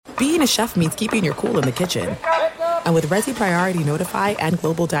being a chef means keeping your cool in the kitchen. And with Resi Priority Notify and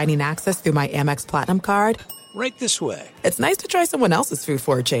Global Dining Access through my Amex Platinum card, Right this way. it's nice to try someone else's food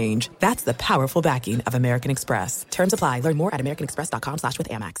for a change. That's the powerful backing of American Express. Terms apply. Learn more at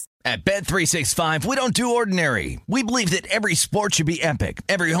americanexpress.com/withAmex. At Bet365, we don't do ordinary. We believe that every sport should be epic.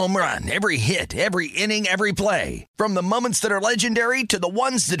 Every home run, every hit, every inning, every play. From the moments that are legendary to the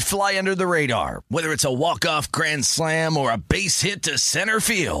ones that fly under the radar. Whether it's a walk-off grand slam or a base hit to center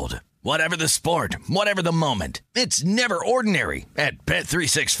field. Whatever the sport, whatever the moment, it's never ordinary at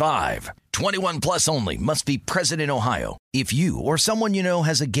Bet365. 21 plus only. Must be present in Ohio. If you or someone you know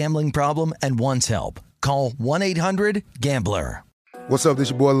has a gambling problem and wants help, call 1-800-GAMBLER. What's up, this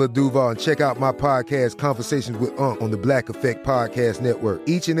your boy Lil Duval, and check out my podcast, Conversations with Unc, on the Black Effect Podcast Network.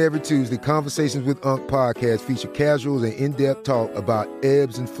 Each and every Tuesday, Conversations with Unc podcast feature casuals and in-depth talk about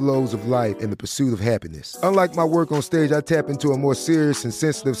ebbs and flows of life and the pursuit of happiness. Unlike my work on stage, I tap into a more serious and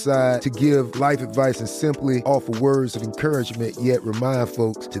sensitive side to give life advice and simply offer words of encouragement, yet remind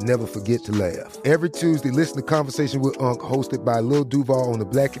folks to never forget to laugh. Every Tuesday, listen to Conversation with Unc, hosted by Lil Duval on the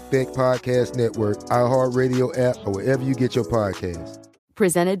Black Effect Podcast Network, iHeartRadio app, or wherever you get your podcasts.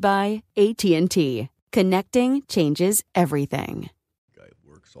 Presented by AT&T. Connecting changes everything. Guy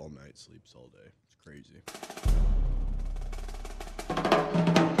works all night, sleeps all day. It's crazy.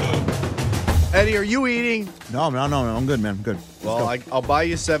 Eddie, are you eating? No, I'm good, man. I'm good. Well, I'll buy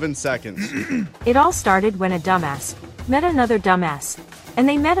you 7 seconds. It all started when a dumbass met another dumbass, and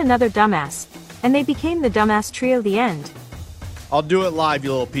they met another dumbass, and they became the dumbass trio. The end. I'll do it live,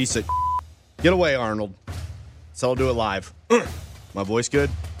 you little piece of Get away, Arnold. So I'll do it live. My voice good?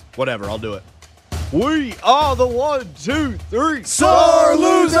 Whatever, I'll do it. We are the 1, 2, 3 sore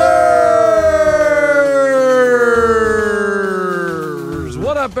losers!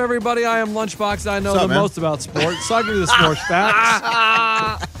 What up, everybody? I am Lunchbox. I know What's up, the man? most about sports, so I give you the sports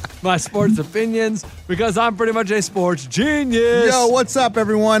facts, my sports opinions, because I'm pretty much a sports genius. Yo, what's up,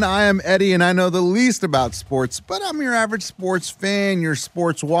 everyone? I am Eddie, and I know the least about sports, but I'm your average sports fan, your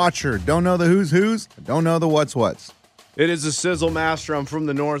sports watcher. Don't know the who's, don't know the what's. It is a sizzle master. I'm from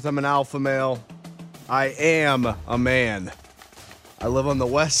the north. I'm an alpha male. I am a man. I live on the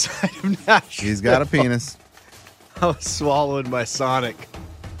west side of Nashville. He's got a penis. I was swallowed by Sonic.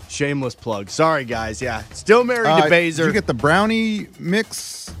 Shameless plug. Sorry, guys. Yeah. Still married to Baser. Did you get the brownie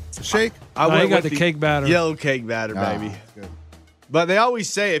mix shake? I No, went you got with the cake batter. Yellow cake batter, baby. Good. But they always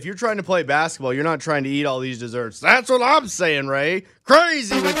say if you're trying to play basketball, you're not trying to eat all these desserts. That's what I'm saying, Ray.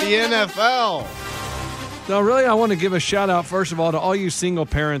 Crazy with the NFL. No, really, I want to give a shout out, first of all, to all you single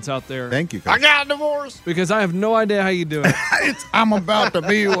parents out there. Thank you, I Coach. got divorced. Because I have no idea how you do it. I'm about to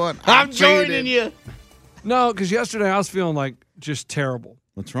be one. I'm joining you. No, because yesterday I was feeling like just terrible.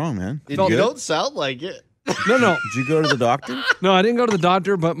 What's wrong, man? You You good? don't sound like it. No. Did you go to the doctor? No, I didn't go to the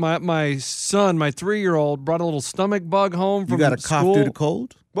doctor, but my son, my 3-year-old, brought a little stomach bug home from You got a school. cough due to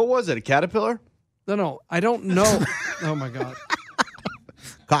cold? What was it, a caterpillar? No, I don't know. Oh, my God.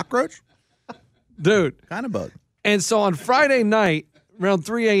 Cockroach? Dude. Kind of bug. And so on Friday night, around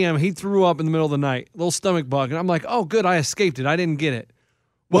 3 a.m., he threw up in the middle of the night, a little stomach bug. And I'm like, oh, good, I escaped it. I didn't get it.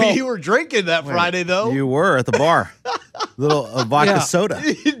 Well, you were drinking that Friday, though. You were at the bar. Little vodka Yeah. soda.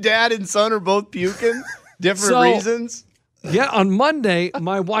 Dad and son are both puking. Different So- reasons. Yeah, on Monday,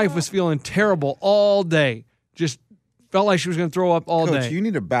 my wife was feeling terrible all day. Just felt like she was going to throw up all Coach, day. you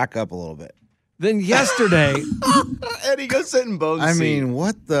need to back up a little bit. Then yesterday, Eddie, go sit in Bo's I seat. mean,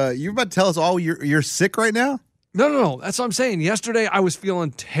 what the? You're about to tell us all you're sick right now? no, that's what I'm saying. Yesterday, I was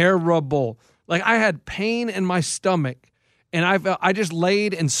feeling terrible. Like I had pain in my stomach, and I just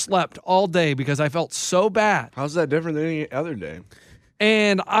laid and slept all day because I felt so bad. How's that different than any other day?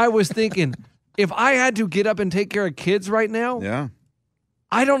 And I was thinking, if I had to get up and take care of kids right now, Yeah.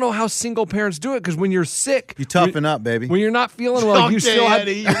 I don't know how single parents do it because when you're sick, You toughen up, baby. when you're not feeling well, Okay, you still had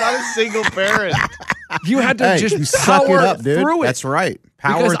Eddie, you're not a single parent. you had to Hey, just you suck it power up, dude. through it. That's right.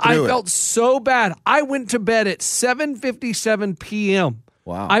 Power because I through felt it. so bad. I went to bed at 7:57 p.m.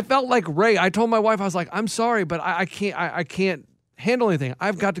 Wow. I felt like Ray. I told my wife, I was like, I'm sorry, but I can't handle anything.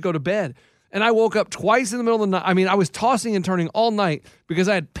 I've got to go to bed. And I woke up twice in the middle of the night. I mean, I was tossing and turning all night because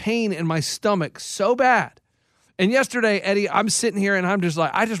I had pain in my stomach so bad. And yesterday, Eddie, I'm sitting here and I'm just like,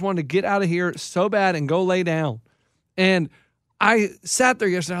 I just wanted to get out of here so bad and go lay down. And I sat there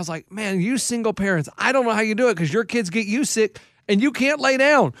yesterday. I was like, man, you single parents, I don't know how you do it because your kids get you sick and you can't lay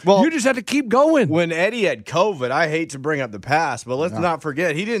down. Well, you just have to keep going. When Eddie had COVID, I hate to bring up the past, but let's not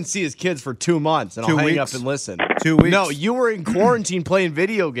forget, he didn't see his kids for 2 months, and 2 I'll hang weeks. up and listen. 2 weeks. No, you were in quarantine playing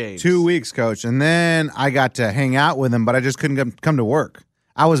video games. 2 weeks, Coach. And then I got to hang out with him, but I just couldn't come to work.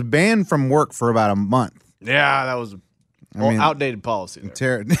 I was banned from work for about a month. Yeah, that was outdated policy.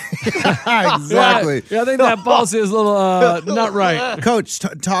 Exactly. Yeah, I think that policy is a little not right. Coach,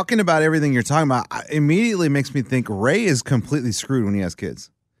 talking about everything you're talking about immediately makes me think Ray is completely screwed when he has kids.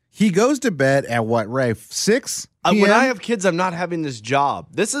 He goes to bed at what, Ray? 6 p.m.? When I have kids, I'm not having this job.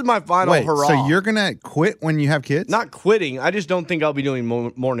 This is my final hurrah. So you're going to quit when you have kids? Not quitting. I just don't think I'll be doing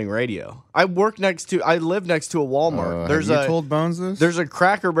morning radio. I live next to a Walmart. Have you told Bones this? There's a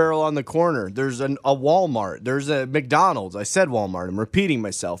Cracker Barrel on the corner. There's a Walmart. There's a McDonald's. I said Walmart. I'm repeating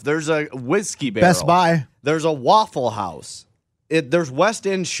myself. There's a Whiskey Barrel. Best Buy. There's a Waffle House. There's West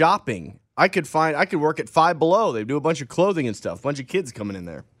End Shopping. I could work at Five Below. They do a bunch of clothing and stuff. A bunch of kids coming in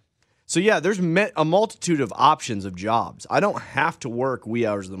there. So, yeah, there's a multitude of options of jobs. I don't have to work wee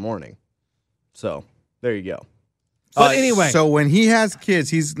hours of the morning. So, there you go. But anyway. So, when he has kids,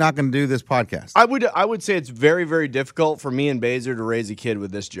 he's not going to do this podcast. I would say it's very, very difficult for me and Baser to raise a kid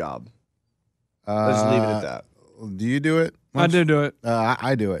with this job. Let's leave it at that. Do you do it? I do it.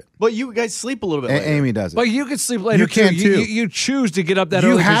 I do it. But you guys sleep a little bit later. Amy does it. But you can sleep later, You can, too. You choose to get up that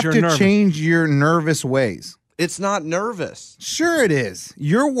You early have because you're to nervous. change your nervous ways. It's not nervous. Sure it is.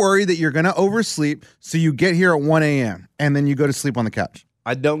 You're worried that you're going to oversleep, so you get here at 1 a.m., and then you go to sleep on the couch.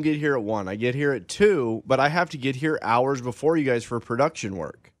 I don't get here at 1. I get here at 2, but I have to get here hours before you guys for production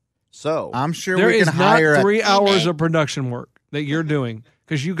work. So I'm sure There we is can hire not 3 hours of production work that you're doing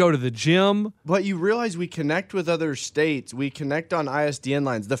because you go to the gym. But you realize we connect with other states. We connect on ISDN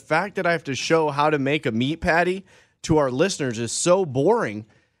lines. The fact that I have to show how to make a meat patty to our listeners is so boring.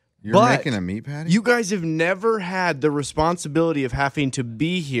 You're making a meat patty? You guys have never had the responsibility of having to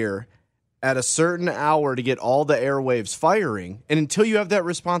be here at a certain hour to get all the airwaves firing. And until you have that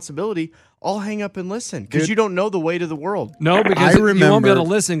responsibility, I'll hang up and listen because you don't know the way to the world. No, because you won't be able to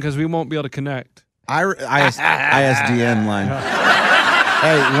listen because we won't be able to connect. ISDN line.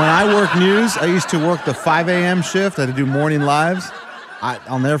 Hey, when I work news, I used to work the 5 a.m. shift. I had to do morning lives.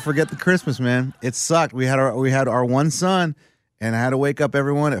 I'll never forget the Christmas, man. It sucked. We had our one son. And I had to wake up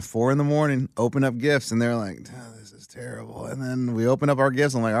everyone at 4 a.m, open up gifts, and they're like, oh, this is terrible. And then we open up our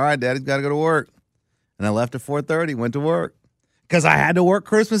gifts. I'm like, all right, Daddy's got to go to work. And I left at 4:30, went to work. Because I had to work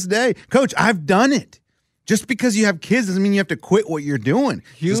Christmas Day. Coach, I've done it. Just because you have kids doesn't mean you have to quit what you're doing.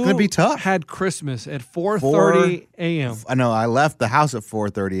 It's going to be tough. Had Christmas at 4:30 a.m. I know. I left the house at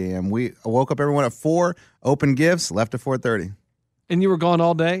 4:30 a.m. I woke up everyone at 4, opened gifts, left at 4:30. And you were gone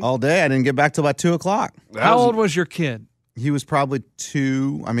all day? All day. I didn't get back till about 2 o'clock. How old was your kid? He was probably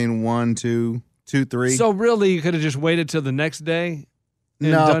 1, 2, 3. So really, you could have just waited till the next day?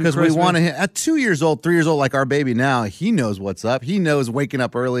 No, because we want to hit at 2 years old, 3 years old, like our baby now. He knows what's up. He knows waking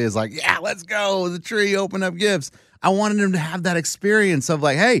up early is like, yeah, let's go. The tree, open up gifts. I wanted him to have that experience of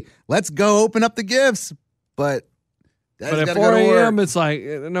like, hey, let's go open up the gifts. But at 4 a.m., it's like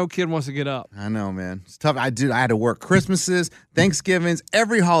no kid wants to get up. I know, man. It's tough. I had to work Christmases, Thanksgivings,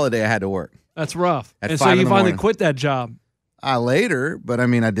 every holiday I had to work. That's rough. At and 5 so in you the finally morning. quit that job. Later, but I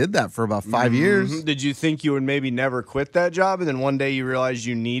mean, I did that for about 5 years. Did you think you would maybe never quit that job, and then one day you realized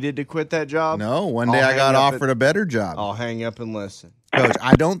you needed to quit that job? No, one day I got offered a better job. I'll hang up and listen. Coach,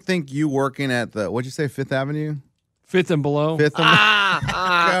 I don't think you working at what'd you say, 5th Avenue? 5th and below. 5th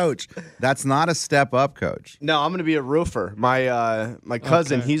and Coach, that's not a step up, Coach. No, I'm going to be a roofer. My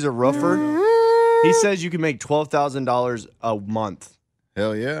cousin, he's a roofer. He says you can make $12,000 a month.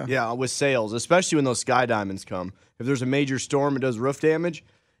 Hell yeah. Yeah, with sales, especially when those Sky Diamonds come. If there's a major storm and does roof damage,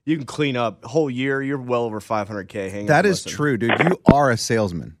 you can clean up whole year. You're well over $500K. That is true, dude. You are a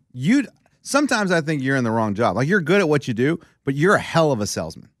salesman. Sometimes I think you're in the wrong job. Like, you're good at what you do, but you're a hell of a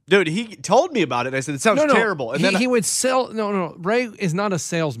salesman. Dude, he told me about it. I said, it sounds terrible. And he would sell. No. Ray is not a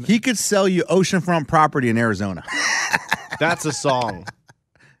salesman. He could sell you oceanfront property in Arizona. That's a song.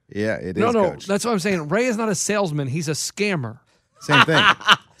 Yeah, it is, No, Coach. that's what I'm saying. Ray is not a salesman. He's a scammer. Same thing.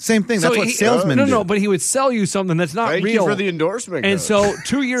 Same thing. That's what salesmen do. No, but he would sell you something that's not Thank real. you for the endorsement. And Coach. so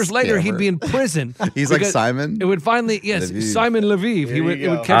 2 years later, Scammer. he'd be in prison. He's like Simon. It would finally, Lviv. Simon Lviv. There It would you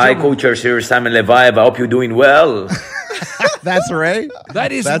go. catch Hi, up. coachers. Here is Simon Lviv. I hope you're doing well. That's Ray?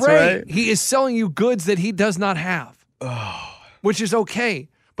 That is That's Ray. right. He is selling you goods that he does not have, which is okay.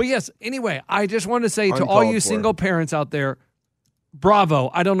 But yes, anyway, I just wanted to say to all Uncalled you for. single parents out there,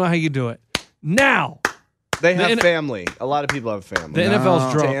 bravo. I don't know how you do it. Now, They have The family. A lot of people have family. the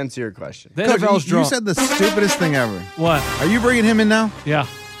NFL's To drunk. answer your question. The Coach, NFL's you drunk. said the stupidest thing ever. What? Are you bringing him in now? Yeah.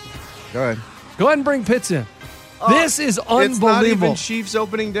 Go ahead. Go ahead and bring Pitts in. This is It's not unbelievable. even Chiefs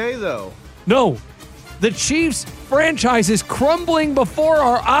opening day, though. No. The Chiefs franchise is crumbling before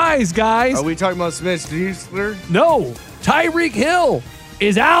our eyes, guys. Are we talking about Smith Schuster? No. Tyreek Hill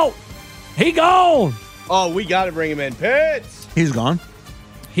is out. He gone. Oh, we got to bring him in. Pitts! He's gone.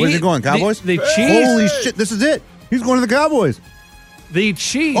 Where's he going, Cowboys? The Chiefs. Holy shit, this is it. He's going to the Cowboys. The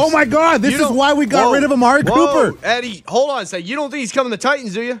Chiefs. Oh, my God. This is why we got rid of Amari Cooper. Eddie, hold on a second. You don't think he's coming to the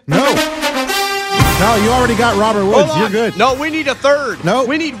Titans, do you? No, you already got Robert Woods. You're good. No, we need a third. No.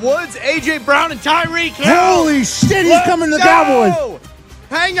 We need Woods, A.J. Brown, and Tyreek Hill. Holy shit, he's coming to the Cowboys.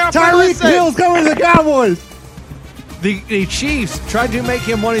 Hang up. Tyreek Hill's coming to the Cowboys. The Chiefs tried to make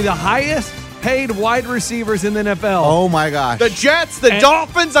him one of the highest paid wide receivers in the NFL. Oh, my gosh. The Jets, the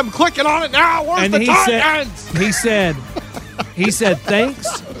Dolphins. I'm clicking on it now. Where's the Titans? He said,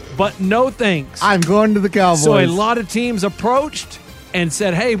 thanks, but no thanks. I'm going to the Cowboys. So a lot of teams approached and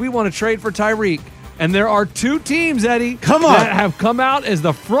said, hey, we want to trade for Tyreek. And there are two teams, Eddie, that have come out as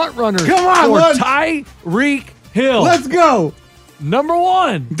the front runners for Tyreek Hill. Let's go. Number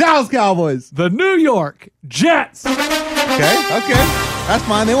one, Dallas Cowboys. The New York Jets. Okay. That's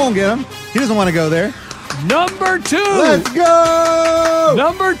fine. They won't get him. He doesn't want to go there. Number two. Let's go.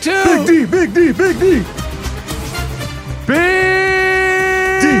 Number two. Big D.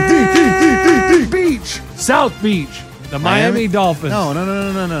 Beach. South Beach. The Miami Dolphins. No.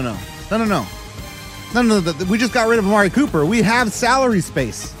 We just got rid of Amari Cooper. We have salary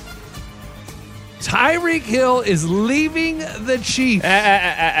space. Tyreek Hill is leaving the Chiefs.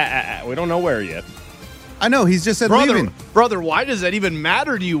 We don't know where yet. I know. He's just said leaving. Brother, why does that even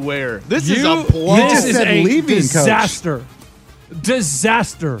matter to you where? This is a blow. This is a leaving, disaster. Coach.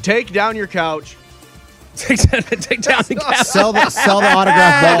 Disaster. Take down your couch. Take down the couch. Sell the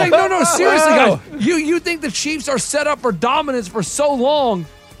autograph ball. No, seriously, guys. You think the Chiefs are set up for dominance for so long,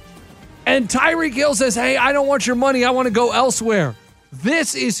 and Tyreek Hill says, hey, I don't want your money. I want to go elsewhere.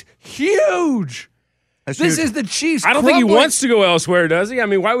 This is huge. This is the Chiefs. I don't think he wants to go elsewhere, does he? I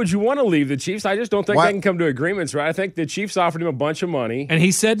mean, why would you want to leave the Chiefs? I just don't think they can come to agreements, right? I think the Chiefs offered him a bunch of money, and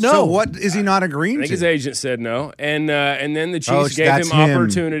he said no. So what is he not agreeing to? I think his agent said no, and then the Chiefs gave him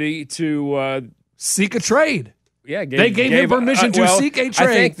opportunity to seek a trade. Yeah, they gave him permission to seek a trade.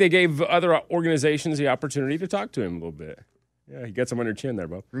 I think they gave other organizations the opportunity to talk to him a little bit. Yeah, he got some on your chin there,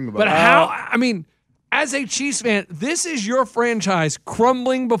 bro. But how? I mean, as a Chiefs fan, this is your franchise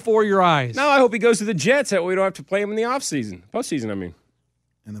crumbling before your eyes. No, I hope he goes to the Jets. That way we don't have to play him in the postseason. I mean,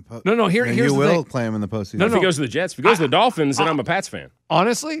 here's the thing. You will play him in the postseason. No, if he goes to the Jets. If he goes to the Dolphins, then I'm a Pats fan.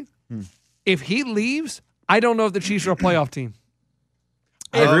 Honestly, if he leaves, I don't know if the Chiefs are a playoff team.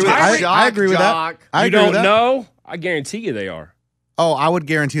 I agree with that. You don't know? I guarantee you they are. Oh, I would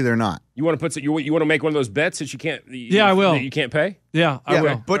guarantee they're not. You want to put you want to make one of those bets that you can't? I will. That you can't pay? Yeah, I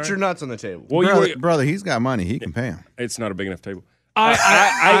will. Put your nuts on the table. Well, brother, he's got money. He can pay him. It's not a big enough table.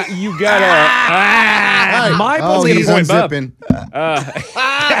 You gotta. My belief. He's unzipping.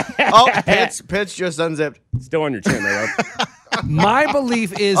 Pitts just unzipped. Still on your chin, there, Rob. My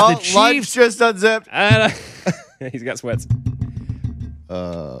belief is the Chiefs just unzipped. He's got sweats.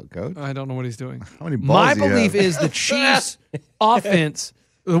 Coach? I don't know what he's doing. How many balls My do you belief have? is the Chiefs' offense.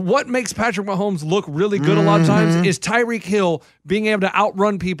 What makes Patrick Mahomes look really good a lot of times is Tyreek Hill being able to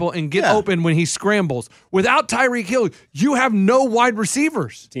outrun people and get open when he scrambles. Without Tyreek Hill, you have no wide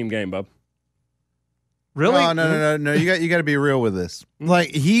receivers. Team game, bub. Really? No. You got to be real with this. Like,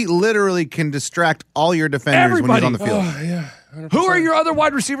 he literally can distract all your defenders when he's on the field. Oh, yeah. 100%. Who are your other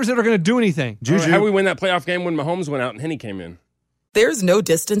wide receivers that are going to do anything? Juju. How did we win that playoff game when Mahomes went out and Henne came in? There's no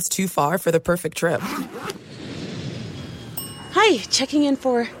distance too far for the perfect trip. Hi, checking in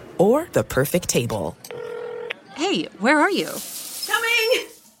for... Or the perfect table. Hey, where are you? Coming!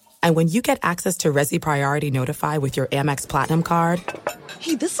 And when you get access to Resi Priority Notify with your Amex Platinum card...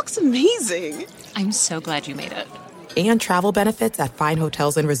 Hey, this looks amazing. I'm so glad you made it. And travel benefits at fine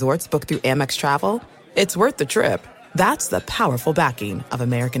hotels and resorts booked through Amex Travel, it's worth the trip. That's the powerful backing of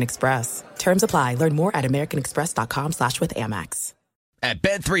American Express. Terms apply. Learn more at americanexpress.com/withAmex. At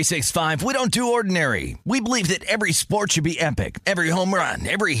Bet365, we don't do ordinary. We believe that every sport should be epic. Every home run,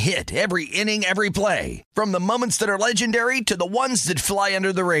 every hit, every inning, every play. From the moments that are legendary to the ones that fly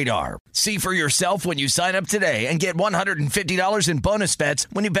under the radar. See for yourself when you sign up today and get $150 in bonus bets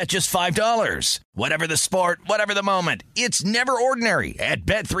when you bet just $5. Whatever the sport, whatever the moment, it's never ordinary at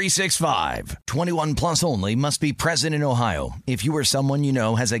Bet365. 21 plus only. Must be present in Ohio. If you or someone you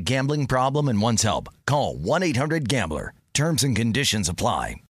know has a gambling problem and wants help, call 1-800-GAMBLER. Terms and conditions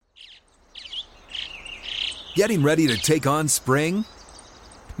apply. Getting ready to take on spring?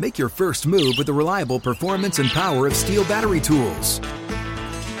 Make your first move with the reliable performance and power of Steel battery tools.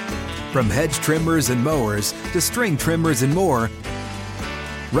 From hedge trimmers and mowers to string trimmers and more,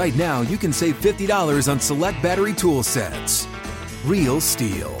 right now you can save $50 on select battery tool sets. Real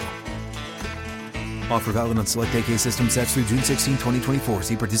Steel. Offer valid on select AK system sets through June 16, 2024.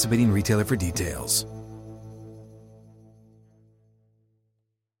 See participating retailer for details.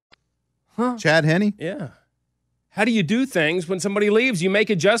 Chad Henne? Yeah. how do you do things when somebody leaves? You make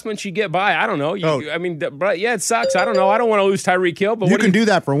adjustments, you get by. I don't know. I mean, but yeah, it sucks. I don't know. I don't want to lose Tyreek Hill, but you can do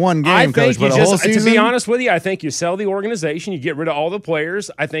that for one game, Coach. But a whole season? To be honest with you, I think you sell the organization, you get rid of all the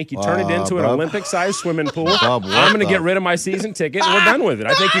players. I think you turn it into an Olympic-sized swimming pool. I'm going to get rid of my season ticket, and we're done with it.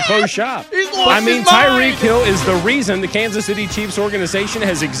 I think you close shop. I mean, Tyreek Hill is the reason the Kansas City Chiefs organization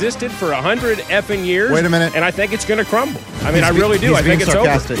has existed for 100 effing years. Wait a minute. And I think it's going to crumble. I mean, I really do. I think it's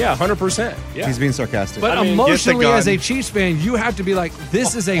sarcastic. over. Yeah, 100%. Yeah. He's being sarcastic. But emotionally, as a Chiefs fan, you have to be like,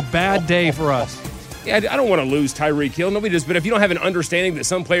 this is a bad day for us. Yeah, I don't want to lose Tyreek Hill. Nobody does. But if you don't have an understanding that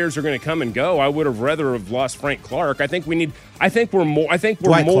some players are going to come and go, I would have rather have lost Frank Clark. I think we're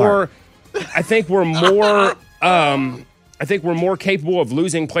more capable of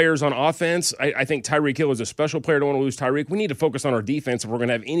losing players on offense. I think Tyreek Hill is a special player. Don't want to lose Tyreek. We need to focus on our defense if we're going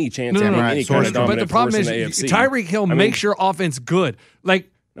to have any chance of having any kind of dominant But the problem force is, in the AFC. Tyreek Hill makes your offense good.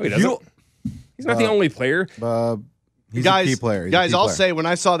 Like, no, he doesn't. He's not the only player. He's a key player. I'll say when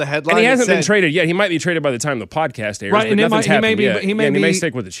I saw the headline, and he hasn't been traded yet. He might be traded by the time the podcast airs. Right, but and nothing's happened yet. He may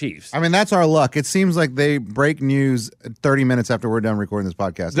stick with the Chiefs. I mean, that's our luck. It seems like they break news 30 minutes after we're done recording this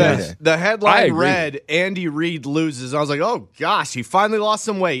podcast. The headline read, Andy Reid loses. I was like, oh, gosh, he finally lost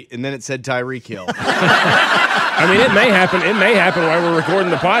some weight. And then it said Tyreek Hill. I mean, it may happen. It may happen while we're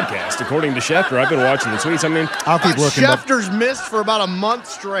recording the podcast, according to Schefter. I've been watching the tweets. I mean, I'll keep looking. Schefter's missed for about a month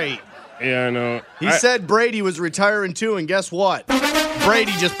straight. Yeah, I know. He said Brady was retiring too, and guess what?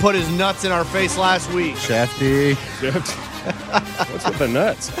 Brady just put his nuts in our face last week. Shefty. What's with the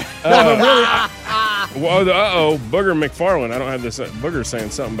nuts? Booger McFarland. I don't have this. Booger's saying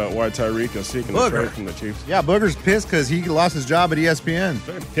something about why Tyreek is seeking the trade from the Chiefs. Yeah, Booger's pissed because he lost his job at ESPN.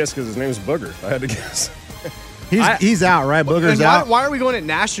 Pissed because his name is Booger, if I had to guess. He's out, right? Booger's out. Why are we going at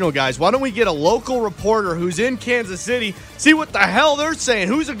national, guys? Why don't we get a local reporter who's in Kansas City, see what the hell they're saying?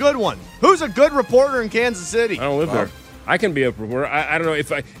 Who's a good one? Who's a good reporter in Kansas City? I don't live there. I can be a reporter. I don't know if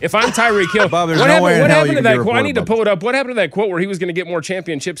I'm Tyreek Hill. Bob, what happened to that quote? I need to pull it up. What happened to that quote where he was going to get more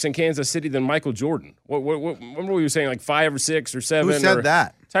championships in Kansas City than Michael Jordan? What remember we were saying, like 5 or 6 or 7? Who said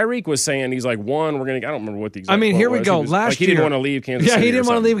that? Tyreek was saying he's like 1. We're gonna. I don't remember what the exact. I mean, here we was. go. He didn't want to leave Kansas City. Yeah, he didn't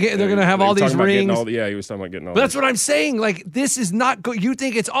want to leave. They're gonna have all these rings. He was talking about getting all. But that's what I'm saying. Like, this is not good. You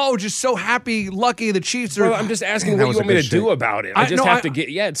think it's just so happy, lucky the Chiefs are. Well, I'm just asking what you want me to do about it. I just have to get.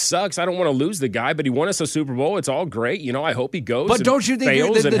 Yeah, it sucks. I don't want to lose the guy, but he won us a Super Bowl. It's all great. You know, I hope he goes. But don't you think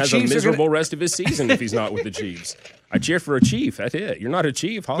fails that and the has Chiefs a miserable rest of his season if he's not with the Chiefs? I cheer for a Chief. That's it. You're not a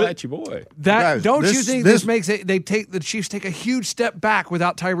Chief. Holla at your boy. You think this makes it? The Chiefs take a huge step back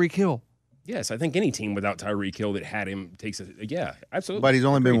without Tyreek Hill. Yes, I think any team without Tyreek Hill that had him takes it. Yeah, absolutely. But he's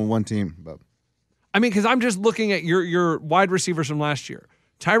only been with one team. But I mean, because I'm just looking at your wide receivers from last year.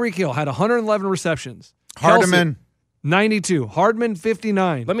 Tyreek Hill had 111 receptions. Hardman, 92. Hardman,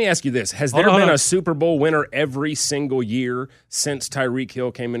 59. Let me ask you this. Has there been a Super Bowl winner every single year since Tyreek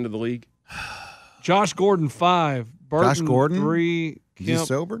Hill came into the league? Josh Gordon, 5. Burton, Josh Gordon? 3. He's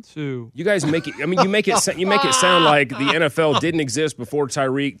sober? 2. You guys make it. I mean, you make it sound like the NFL didn't exist before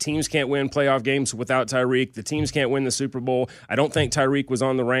Tyreek. Teams can't win playoff games without Tyreek. The teams can't win the Super Bowl. I don't think Tyreek was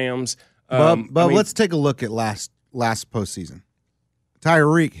on the Rams. But let's take a look at last postseason.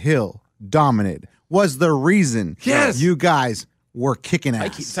 Tyreek Hill dominated. Was the reason you guys were kicking ass.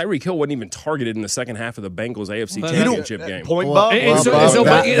 Tyreek Hill wasn't even targeted in the second half of the Bengals AFC Championship game.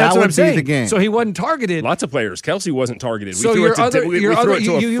 That's what I'm saying. The game. So he wasn't targeted. Lots of players. Kelsey wasn't targeted. We threw it to a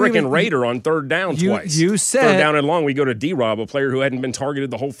freaking Raider on third down twice. You said third down and long. We go to D-Rob, a player who hadn't been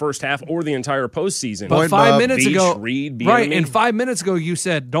targeted the whole first half or the entire postseason. But 5 minutes ago, Reed, and 5 minutes ago, you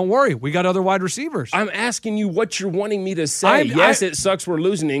said, "Don't worry, we got other wide receivers." I'm asking you what you're wanting me to say. Yes, it sucks we're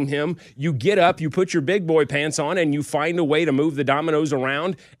losing him. You get up, you put your big boy pants on, and you find a way to move the dominoes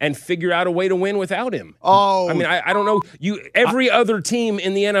around and figure out a way to win without him. I mean, I don't know. Every other team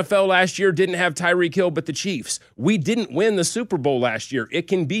in the NFL last year didn't have Tyreek Hill but the Chiefs. We didn't win the Super Bowl last year. It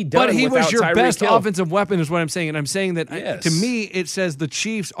can be done. But he without was your Tyreek best Hill. offensive weapon, is what I'm saying. And I'm saying that to me, it says the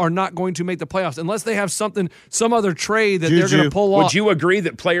Chiefs are not going to make the playoffs unless they have some other trade that they're going to pull off. Would you agree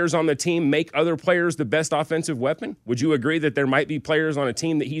that players on the team make other players the best offensive weapon? Would you agree that there might be players on a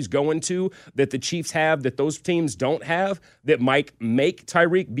team that he's going to that the Chiefs have that those teams don't have that might make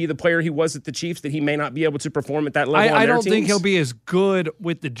Tyreek be the player he was at the Chiefs that he may not be able to perform at that level? I don't think he'll be as good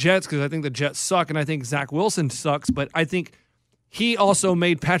with the Jets because I think the Jets suck and I think Zach Wilson sucks, but I think he also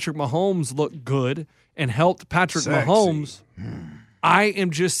made Patrick Mahomes look good and helped Patrick Mahomes. I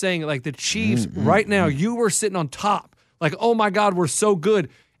am just saying, like, the Chiefs right now, you were sitting on top. Like, oh my God, we're so good.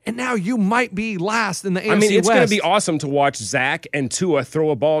 And now you might be last in the AFC West. I mean, it's going to be awesome to watch Zach and Tua throw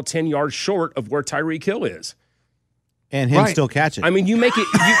a ball 10 yards short of where Tyreek Hill is. And him still catch it. I mean, you make it.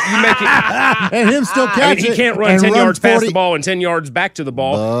 You make it. And him still catch it. He can't run 10 yards past the ball and 10 yards back to the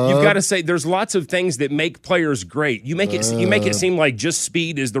ball. You've got to say there's lots of things that make players great. You make it seem like just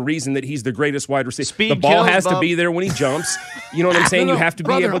speed is the reason that he's the greatest wide receiver. The ball has to be there when he jumps. You know what I'm saying? You have to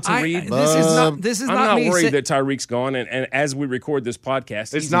be able to read. This is I'm not not worried that Tyreek's gone. And as we record this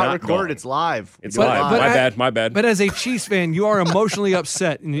podcast, it's he's not recorded. Gone. It's live. It's live. My bad. But as a Chiefs fan, you are emotionally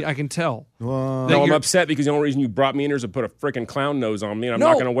upset, and I can tell. No, I'm upset because the only reason you brought me in here is to put a freaking clown nose on me, and I'm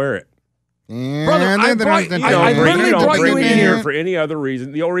not going to wear it. Brother, I literally brought you in here for any other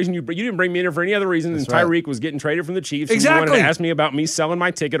reason. The only reason you didn't bring me in here for any other reason than Tyreek was getting traded from the Chiefs. Exactly. And you wanted to ask me about me selling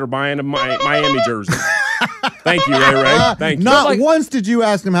my ticket or buying a Miami jersey. Thank you, Ray. Thank you. Not once did you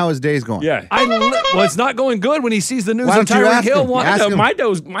ask him how his day's going. Yeah. Well, it's not going good when he sees the news Why of don't you Tyreek ask Hill.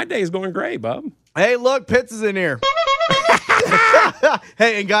 him? My day is going great, bub. Hey, look, Pitts is in here.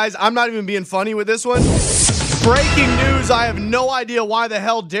 Hey, and guys, I'm not even being funny with this one. Breaking news, I have no idea why the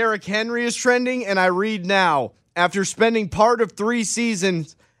hell Derrick Henry is trending, and I read now, after spending part of 3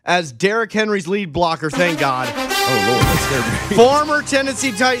 seasons as Derrick Henry's lead blocker, thank God. Oh, Lord, that's scary. Former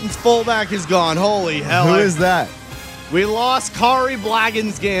Tennessee Titans fullback is gone. Holy hell. Who is that? We lost Kari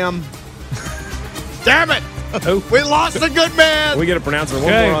Blagensgam. Damn it. We lost a good man. We get a pronouncer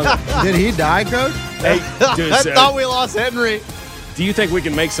one more on that. Did he die, Coach? Hey, I thought we lost Henry. Do you think we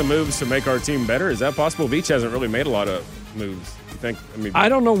can make some moves to make our team better? Is that possible? Veach hasn't really made a lot of moves. You think? I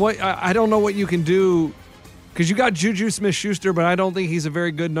don't know what you can do, because you got Juju Smith-Schuster, but I don't think he's a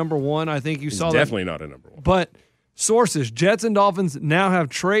very good number one. I think he's saw definitely not a number one. But sources, Jets and Dolphins now have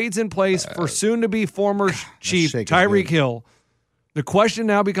trades in place for soon-to-be former Chief Tyreek Hill. The question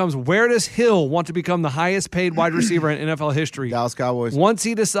now becomes, where does Hill want to become the highest-paid wide receiver in NFL history? Dallas Cowboys. Once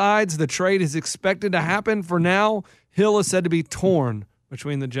he decides the trade is expected to happen, for now, Hill is said to be torn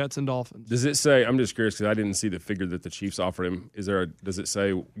between the Jets and Dolphins. Does it say? I'm just curious because I didn't see the figure that the Chiefs offered him. Does it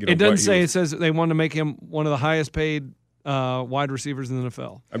say? It doesn't say. It says they want to make him one of the highest-paid wide receivers in the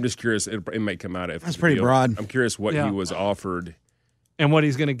NFL. I'm just curious. It might come out if that's pretty broad. I'm curious what he was offered. And what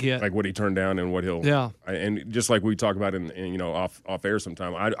he's going to get. Like what he turned down and what he'll. Yeah. And just like we talk about in off air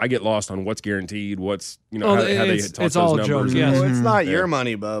sometime, I get lost on what's guaranteed, what's, how they talk it's all those a numbers. joke, yes. Well, it's not your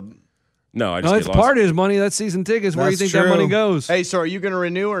money, bub. No, I just it's get lost. part of his money. That's season tickets. Where do you think that money goes? Hey, so are you going to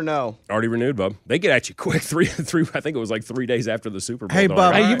renew or no? Already renewed, bub. They get at you quick. Three. I think it was like 3 days after the Super Bowl. Hey,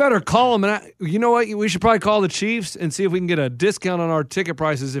 bub. Hey, you better call him. And you know what? We should probably call the Chiefs and see if we can get a discount on our ticket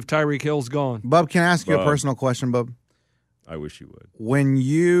prices if Tyreek Hill's gone. Bub, can I ask you a personal question, bub? I wish you would. When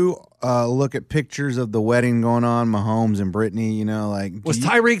you look at pictures of the wedding going on, Mahomes and Brittany, was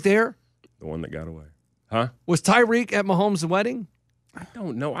Tyreek there? The one that got away, huh? Was Tyreek at Mahomes' wedding? I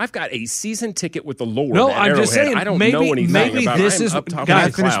don't know. I've got a season ticket with the Lord. No, at I'm just Arrowhead. saying. I don't know anything maybe about this I'm is. up top Can of I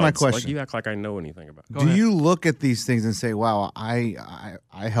the finish my clouds. question? Like, you act like I know anything about it. Do you look at these things and say, "Wow, I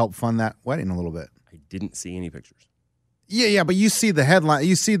helped fund that wedding a little bit"? I didn't see any pictures. Yeah, but you see the headline,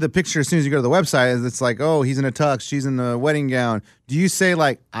 you see the picture as soon as you go to the website. It's like, oh, he's in a tux, she's in a wedding gown. Do you say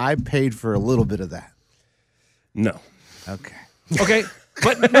like, I paid for a little bit of that? No. Okay,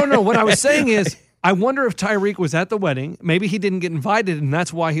 but no. What I was saying is, I wonder if Tyreek was at the wedding. Maybe he didn't get invited, and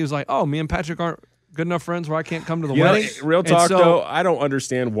that's why he was like, "Oh, me and Patrick aren't good enough friends where I can't come to the wedding." Real talk, though, I don't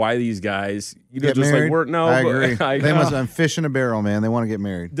understand why these guys get just married? like no. I agree. But, They must have been fish in a barrel, man. They want to get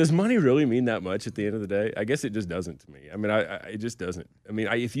married. Does money really mean that much at the end of the day? I guess it just doesn't to me. I mean, it just doesn't. I mean,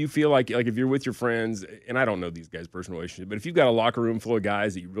 if you feel like if you're with your friends, and I don't know these guys' personal relationship, but if you've got a locker room full of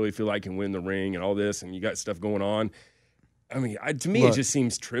guys that you really feel like can win the ring and all this, and you got stuff going on. I mean, to me, it just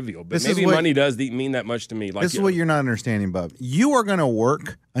seems trivial. But maybe money does mean that much to me. Like, this is what you're not understanding, bub. You are going to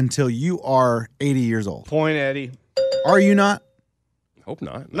work until you are 80 years old. Point, Eddie. Are you not? Hope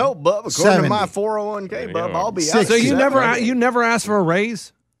not. No, bub. According 70. to my 401k, bub, I'll be out. So you never asked for a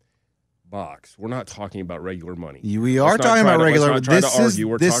raise? Box. We're not talking about regular money. We are talking about regular.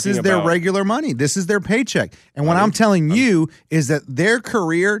 This is their regular money. This is their paycheck. And what I'm telling you is that their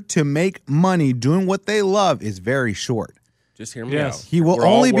career to make money doing what they love is very short. Just hear me out. He will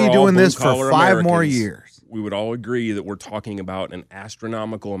only be doing this for 5 more years. We would all agree that we're talking about an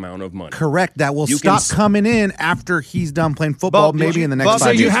astronomical amount of money. Correct. That will stop coming in after he's done playing football, maybe in the next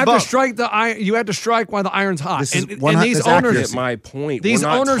 5 years. So you have to strike the iron. You have to strike while the iron's hot. And these owners, my point. These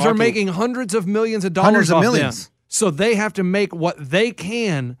owners are making hundreds of millions of dollars. Hundreds of off millions. Them. So they have to make what they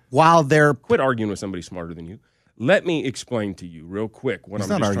can while they're quit arguing with somebody smarter than you. Let me explain to you real quick what He's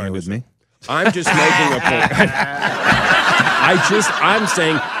I'm not just arguing trying to with say. me. I'm just making a point. I'm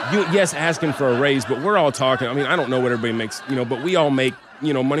saying, yes, asking for a raise, but we're all talking. I mean, I don't know what everybody makes, but we all make,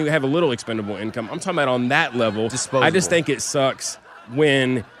 money. We have a little expendable income. I'm talking about on that level. Disposable. I just think it sucks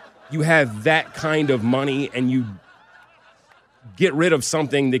when you have that kind of money and you get rid of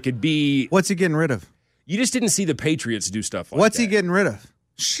something that could be. What's he getting rid of? You just didn't see the Patriots do stuff like What's that. he getting rid of?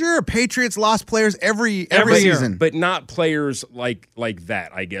 Sure, Patriots lost players every year, season. but not players like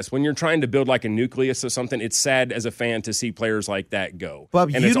that, I guess. When you're trying to build like a nucleus of something, it's sad as a fan to see players like that go. Bub,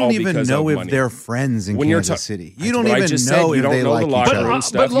 and you it's don't all even because know of if money. they're friends in Kansas City. You don't what I even just know said. if You don't they know like the locker each other. room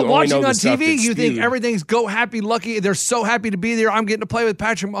stuff. You only watching know the on stuff TV, that's you think spewed. everything's go happy, lucky. They're so happy to be there. I'm getting to play with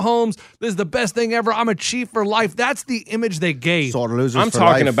Patrick Mahomes. This is the best thing ever. I'm a Chief for life. That's the image they gave. I'm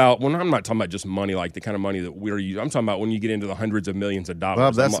talking about I'm not talking about just money like the kind of money that we're using. I'm talking about when you get into the hundreds of millions of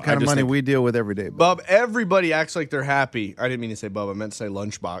dollars. Bub, that's the kind of money we deal with every day. Bub, everybody acts like they're happy. I didn't mean to say Bub, I meant to say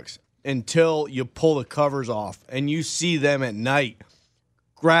Lunchbox. Until you pull the covers off and you see them at night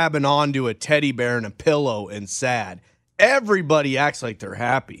grabbing onto a teddy bear and a pillow and sad. Everybody acts like they're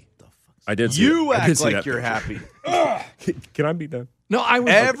happy. I did see You that. I did act see like that you're picture. happy. Can I be done? No, I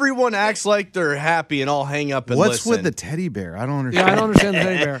was. Everyone acts like they're happy and all hang up and What's listen. with the teddy bear? I don't understand. Yeah, I don't understand the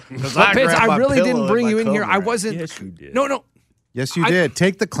teddy bear. But Pitts, I really didn't bring you in here. I wasn't. Yes, you did. No. Yes, you did.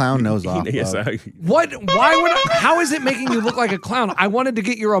 Take the clown nose off. Yes, Bub. What? Why would? How is it making you look like a clown? I wanted to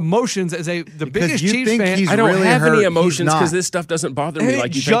get your emotions as the biggest you Chiefs think fan. he's I don't really have hurt. any He's emotions not. because this stuff doesn't bother me And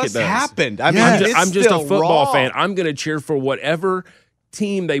like it you think it just does. happened. I mean, I'm it's just a still football raw. fan. I'm going to cheer for whatever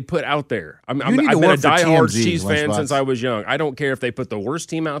team they put out there. I've need been to a work for diehard TMZ, Chiefs fan Lunchbox. since I was young. I don't care if they put the worst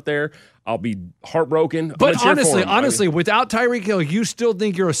team out there. I'll be heartbroken. I'm But gonna cheer for 'em. honestly, without Tyreek Hill, you still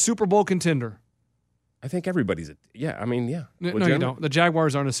think you're a Super Bowl contender? I think everybody's yeah. No, you Legitimately. don't. The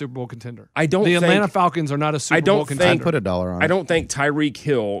Jaguars aren't a Super Bowl contender. I don't The think- Atlanta Falcons are not a Super Bowl contender. Put a dollar on I it. don't think Tyreek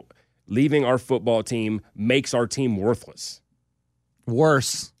Hill leaving our football team makes our team worthless.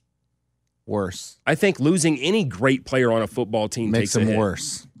 Worse. I think losing any great player on a football team Makes takes a them hit.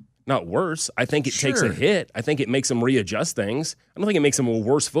 worse. Not worse. I think it takes a Sure. hit. I think it makes them readjust things. I don't think it makes them a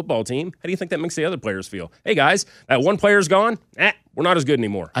worse football team. How do you think that makes the other players feel? Hey, guys, that one player's gone. We're not as good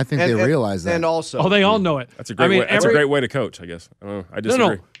anymore. I think they realize that. And also, Oh, they all know it. That's a great way. That's a great way to coach, I guess. I don't know. I disagree.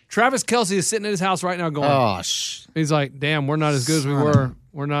 No. Travis Kelce is sitting at his house right now going, Oh, he's like, damn, we're not as good as we were.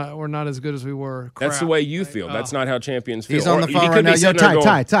 We're not as good as we were. That's the Crap. way you feel. That's not how champions feel. He's on the Or he phone could right be now. Yo, sitting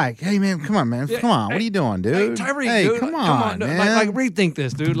there Ty. going, Hey, man, come on, man. Come on. What are you doing, dude? Hey, Tyreek, hey, dude, come on, man. Like, rethink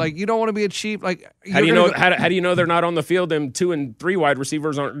this, dude. Like, you don't want to be a Chief. Like, How do you you're know? gonna go- How do you know they're not on the field? Them 2 and 3 wide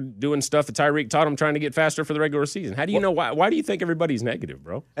receivers aren't doing stuff that Tyreek taught them, trying to get faster for the regular season. How do you know why? Why do you think everybody's negative,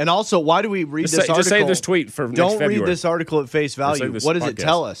 bro? And also, why do we read Just this say- article? just save this tweet for next Don't February. read this article at face Or save value. this What does it podcast.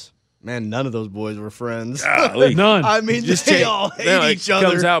 tell us? Man, none of those boys were friends. Golly. None. I mean, they all hate each other.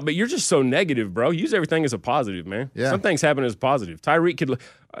 Comes out, but you're just so negative, bro. Use everything as a positive, man. Yeah. Some things happen as positive. Tyreek could,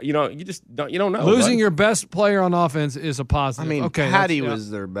 you just don't. You don't know. Losing bud. your best player on offense is a positive. I mean, okay, Patty that's-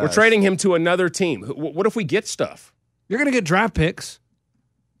 was their best. We're trading him to another team. What if we get stuff? You're going to get draft picks.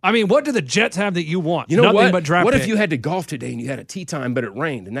 I mean, what do the Jets have that you want? You know Nothing what? but draft What picks. if you had to golf today and you had a tee time, but it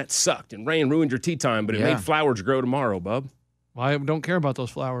rained and that sucked and rain ruined your tee time, but it Yeah. made flowers grow tomorrow, bub? Well, I don't care about those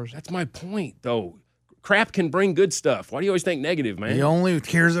flowers. That's my point, though. Crap can bring good stuff. Why do you always think negative, man? He only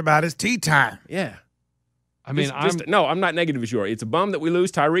cares about his tea time. Yeah. I mean, No, I'm not negative as you are. It's a bum that we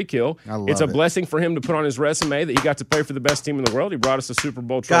lose Tyreek Hill. I love It's a it. blessing for him to put on his resume that he got to play for the best team in the world. He brought us a Super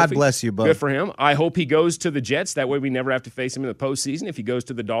Bowl trophy. God bless you, bud. Good for him. I hope he goes to the Jets. That way we never have to face him in the postseason. If he goes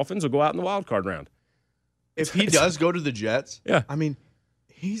to the Dolphins, we'll go out in the wild card round. If he does go to the Jets, Yeah. I mean,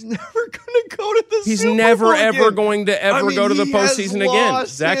 he's never going to go to the He's Super never, Bowl ever again. going to ever I mean, go to the he has postseason again.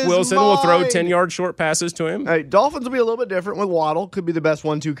 lost Zach his Wilson will throw mind. 10-yard short passes to him. Hey, Dolphins will be a little bit different with Waddle. Could be the best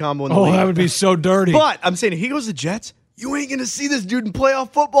 1-2 combo in the Oh, league. that would be so dirty. But I'm saying if he goes to the Jets, you ain't going to see this dude in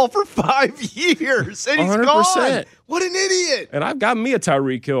playoff football for 5 years. And he's 100%. gone. What an idiot. And I've got me a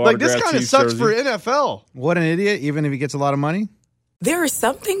Tyreek Hill Like, this autographed kind of Chiefs sucks jersey. for NFL. What an idiot, even if he gets a lot of money. There are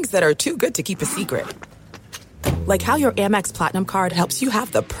some things that are too good to keep a secret. Like how your Amex Platinum card helps you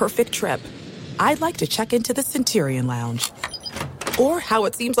have the perfect trip. I'd like to check into the Centurion Lounge. Or how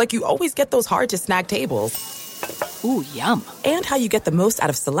it seems like you always get those hard-to-snag tables. Ooh, yum. And how you get the most out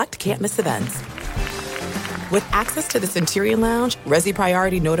of select can't-miss events. With access to the Centurion Lounge, Resi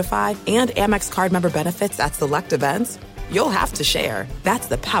Priority Notify, and Amex card member benefits at select events, you'll have to share. That's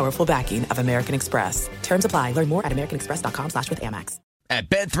the powerful backing of American Express. Terms apply. Learn more at americanexpress.com/withAmex. At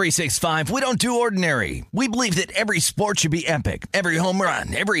Bet365, we don't do ordinary. We believe that every sport should be epic. Every home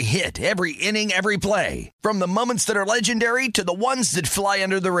run, every hit, every inning, every play. From the moments that are legendary to the ones that fly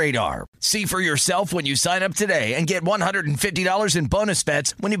under the radar. See for yourself when you sign up today and get $150 in bonus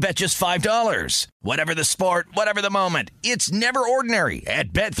bets when you bet just $5. Whatever the sport, whatever the moment, it's never ordinary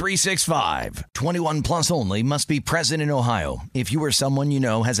at Bet365. 21 plus only. Must be present in Ohio. If you or someone you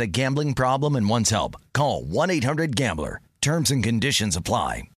know has a gambling problem and wants help, call 1-800-GAMBLER. Terms and conditions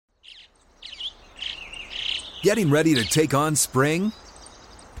apply. Getting ready to take on spring?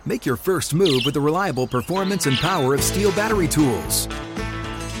 Make your first move with the reliable performance and power of Steel battery tools.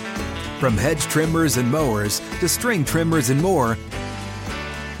 From hedge trimmers and mowers to string trimmers and more,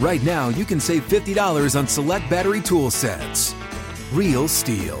 right now you can save $50 on select battery tool sets. Real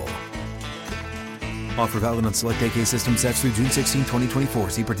Steel. Offer valid on select AK system sets through June 16,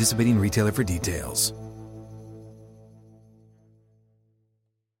 2024. See participating retailer for details.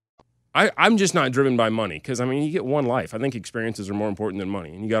 I'm just not driven by money because, I mean, you get one life. I think experiences are more important than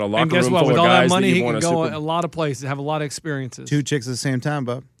money. And you got a locker and guess room what? full With of all guys that money, that he you can want go to a lot of places, have a lot of experiences. 2 chicks at the same time,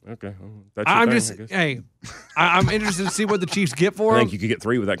 Bub. Okay. Well, that's your I'm thing, just, I guess. hey, I'm interested to see what the Chiefs get for I him. think you could get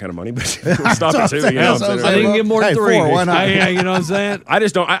 3 with that kind of money, but we'll stop it too. You know what I'm saying? I think you get more than 3. 4, why not? Yeah, you know what I'm saying? I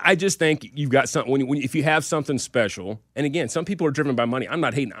just don't. I just think you've got something. If you have something special, and again, some people are driven by money. I'm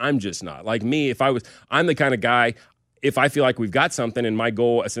not hating. I'm just not. Like me, I'm the kind of guy. If I feel like we've got something, and my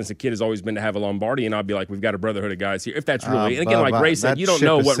goal since a kid has always been to have a Lombardi, and I'll be like, we've got a brotherhood of guys here. If that's really, and again, like Ray said, you don't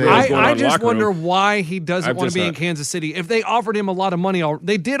know what really is going on I in the just locker wonder room. why he doesn't want to be in Kansas City. If they offered him a lot of money,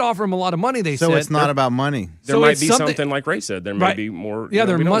 they did offer him a lot of money. They said so it's not about money. There might be something like Ray said. There may be more. Yeah,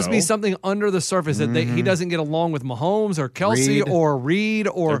 there we don't must know. be something under the surface that he doesn't get along with Mahomes or Kelsey or Reed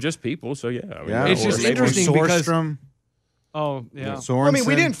or They're just people. So yeah, I mean, it's just interesting because. Oh, yeah. Well, I mean,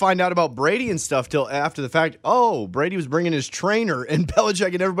 we didn't find out about Brady and stuff till after the fact. Oh, Brady was bringing his trainer, and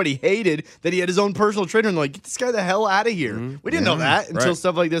Belichick and everybody hated that he had his own personal trainer. And they're like, get this guy the hell out of here. We didn't know that until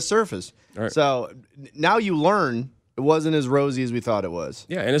stuff like this surfaced. Right. So now you learn it wasn't as rosy as we thought it was.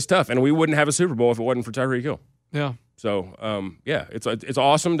 Yeah, and it's tough. And we wouldn't have a Super Bowl if it wasn't for Tyreek Hill. Yeah. So, yeah, it's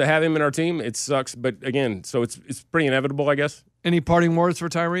awesome to have him in our team. It sucks, but again, so it's pretty inevitable, I guess. Any parting words for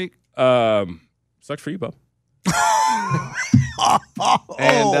Tyreek? Sucks for you, Bub.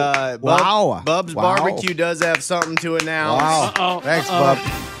 And Bub's Barbecue does have something to announce. Wow. Thanks, Bub.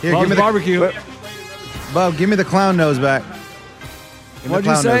 Here, Bub's give me the Barbecue. Bub, give me the clown nose back. Give me What'd the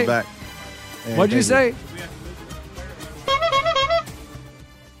you clown say? nose back. Yeah, What'd you thank say?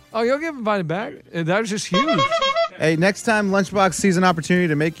 Oh, you'll get invited back? That was just huge. Hey, next time Lunchbox sees an opportunity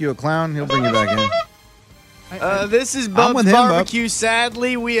to make you a clown, he'll bring you back in. This is I'm Bub's with him, Bub. Barbecue.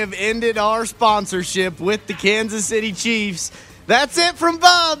 Sadly, we have ended our sponsorship with the Kansas City Chiefs. That's it from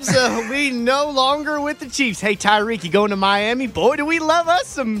Bub's. We no longer with the Chiefs. Hey, Tyreek, you going to Miami? Boy, do we love us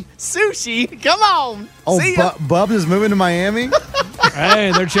some sushi. Come on. Oh, See ya. Bubs is moving to Miami?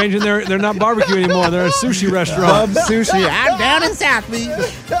 Hey, they're changing they're not barbecue anymore. They're a sushi restaurant. Bub's Sushi. I'm down in South Beach.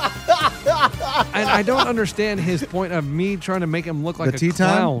 And I don't understand his point of me trying to make him look like The a tea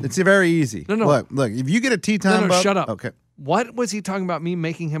time? clown. It's very easy. No. Look, if you get a tea time, No, Bub, shut up. Okay. What was he talking about me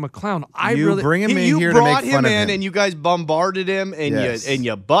making him a clown? You bring him in You here to brought make fun him of in, him. and you guys bombarded him, and Yes.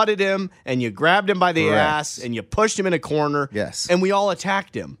 you butted him, and you grabbed him by the Correct. ass, and you pushed him in a corner. Yes. And we all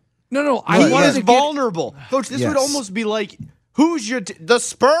attacked him. No, He I wanted is to get vulnerable. Coach, this would almost be like, who's your the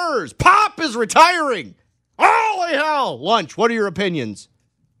Spurs? Pop is retiring. Holy hell. Lunch, what are your opinions?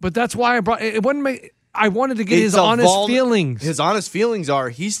 But that's why I brought it. Wouldn't make. I wanted to get It's his a honest feelings. His honest feelings are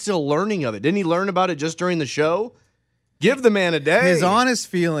he's still learning of it. Didn't he learn about it just during the show? Give the man a day. His honest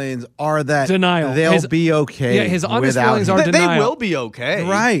feelings are that Denial. they'll be okay. Yeah, his honest without feelings him. are They denial. will be okay.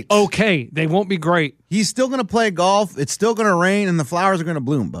 Right. Okay, they won't be great. He's still going to play golf. It's still going to rain, and the flowers are going to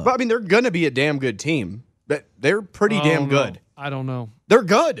bloom, Bub. But I mean, they're going to be a damn good team. But they're pretty damn good. I don't know. They're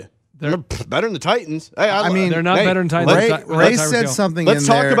good. They're better than the Titans. Hey, I mean, They're not better than Titans. Ray said something Let's in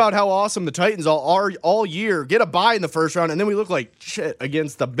talk there. about how awesome the Titans are all year. Get a bye in the first round, and then we look like shit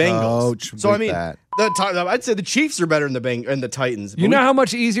against the Bengals. Coach, so I with mean, that. I'd say the Chiefs are better than the Titans. You know how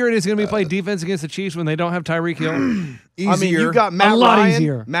much easier it is going to be to play defense against the Chiefs when they don't have Tyreek Hill? I mean, you got Matt A lot Ryan.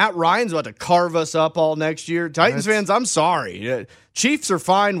 easier. Matt Ryan's about to carve us up all next year. Titans fans, I'm sorry. Chiefs are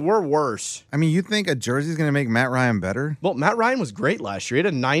fine. We're worse. I mean, you think a jersey's going to make Matt Ryan better? Well, Matt Ryan was great last year. He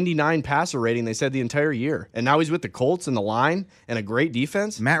had a 99 passer rating, they said, the entire year. And now he's with the Colts in the line and a great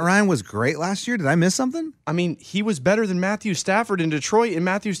defense. Matt Ryan was great last year. Did I miss something? I mean, he was better than Matthew Stafford in Detroit, and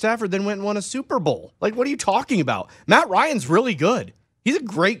Matthew Stafford then went and won a Super Bowl. Like, what are you talking about? Matt Ryan's really good. He's a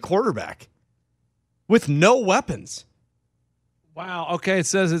great quarterback with no weapons. Wow. Okay, it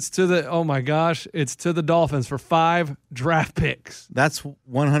says it's to the, oh my gosh, it's to the Dolphins for 5 draft picks. That's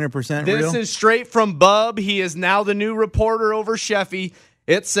 100% This real? is straight from Bub. He is now the new reporter over Sheffy.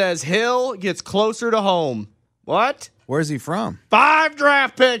 It says Hill gets closer to home. What? Where's he from? 5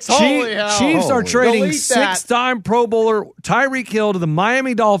 draft picks. Holy hell. Chiefs are trading Delete that. 6-time Pro Bowler Tyreek Hill to the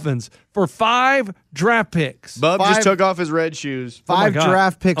Miami Dolphins for 5 draft picks. Bub just took off his red shoes. 5 God.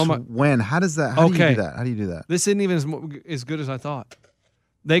 draft picks Oh my- when? How does that? How do you Okay. do that? How do you do that? This isn't even as good as I thought.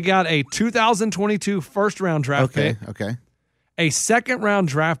 They got a 2022 first-round draft pick, Okay. a second-round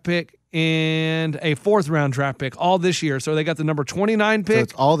draft pick and a 4th-round draft pick all this year. So they got the number 29 pick. So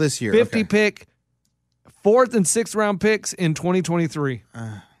it's all this year. 50 okay. pick, 4th and 6th round picks in 2023.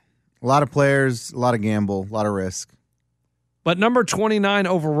 A lot of players, a lot of gamble, a lot of risk. But number 29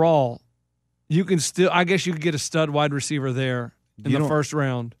 overall, you can still, I guess you could get a stud wide receiver there in the 1st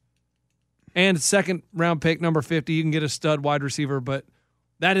round. And 2nd round pick, number 50, you can get a stud wide receiver, but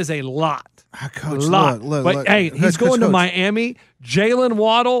that is a lot. Coach, a lot. Look. Hey, he's going to Miami, Jalen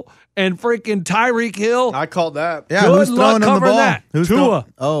Waddle, and freaking Tyreek Hill. I called that. Yeah, Good who's luck throwing him the covering ball? that. Who's Tua.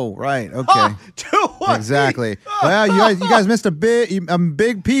 Oh, right. Okay. Tua. Exactly. Well, you guys missed a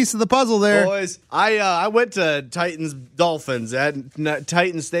big piece of the puzzle there. Boys, I went to Titans Dolphins at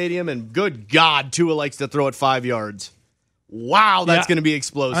Titan Stadium, and good God, Tua likes to throw it 5 yards. Wow, that's going to be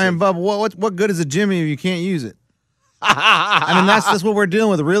explosive. I mean, Bub, what good is a Jimmy if you can't use it? I mean, that's what we're dealing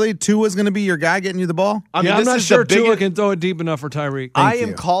with. Really? Tua's going to be your guy getting you the ball? I mean, I'm not sure Tua can throw it deep enough for Tyreek. I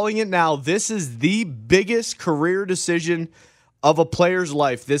am calling it now. This is the biggest career decision of a player's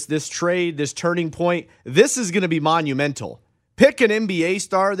life. This trade, this turning point, this is going to be monumental. Pick an NBA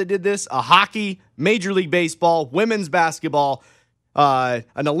star that did this, a hockey, Major League Baseball, women's basketball, an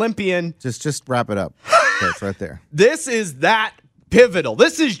Olympian. Just wrap it up. It's right there. This is that pivotal.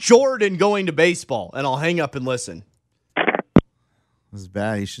 This is Jordan going to baseball, and I'll hang up and listen. This is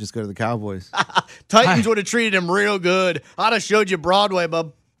bad. You should just go to the Cowboys. Titans would have treated him real good. I'd have showed you Broadway,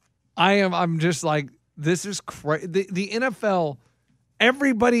 bub. I'm just like, this is crazy. The NFL,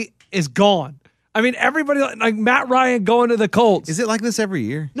 everybody is gone. I mean, everybody, like Matt Ryan going to the Colts. Is it like this every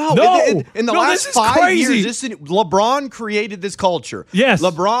year? No. In the last 5 years, LeBron created this culture. Yes.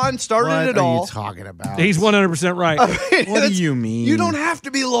 LeBron started it all. What are you talking about? He's 100% right. I mean, what do you mean? You don't have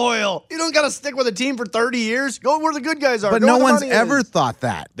to be loyal. You don't got to stick with a team for 30 years. Go where the good guys are. But Go no where the one's money ever is. thought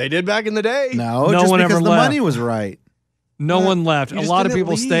that. They did back in the day. No, No just one because ever the left. money was right. No one left. You A just lot of didn't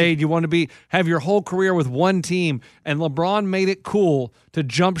people leave. stayed. You want to have your whole career with one team, and LeBron made it cool to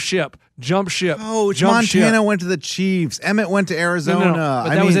jump ship. Oh, jump Montana ship. went to the Chiefs. Emmett went to Arizona. No.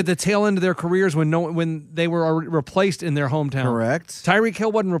 But that was at the tail end of their careers when they were replaced in their hometown. Correct. Tyreek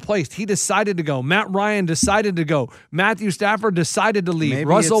Hill wasn't replaced. He decided to go. Matt Ryan decided to go. Matthew Stafford decided to leave. Maybe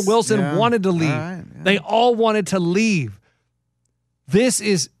Russell it's- Wilson yeah. wanted to leave. All right, yeah. They all wanted to leave. This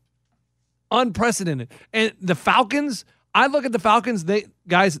is unprecedented. And the Falcons, I look at the Falcons, they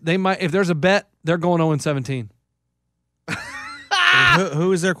might, if there's a bet, they're going 0-17.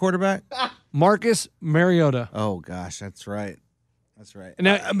 Who is their quarterback? Marcus Mariota. Oh gosh, that's right. That's right.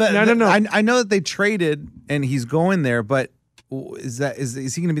 Now, But no. I know that they traded and he's going there, but is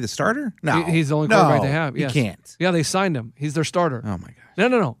he going to be the starter? No, He's the only quarterback they have. Yes. He can't. Yeah, they signed him. He's their starter. Oh my gosh.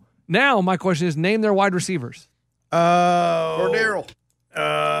 No. Now my question is, name their wide receivers. Cordero.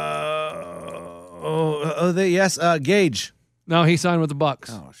 Gage. No, he signed with the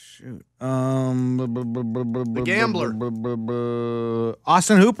Bucks. Oh shoot. The gambler.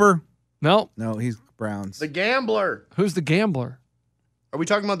 Austin Hooper. No. No, he's Browns. The gambler. Who's the gambler? Are we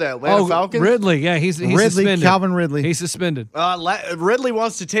talking about the Atlanta Falcons? Ridley. Yeah, he's Ridley, suspended. Calvin Ridley. He's suspended. Ridley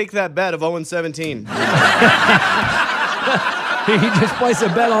wants to take that bet of 0-17. He just placed a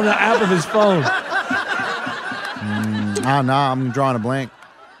bet on the app of his phone. I'm drawing a blank.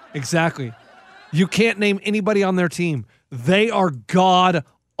 Exactly. You can't name anybody on their team. They are god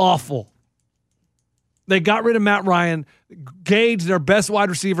awful. They got rid of Matt Ryan. Gage, their best wide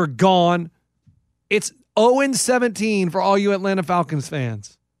receiver, gone. It's 0-17 for all you Atlanta Falcons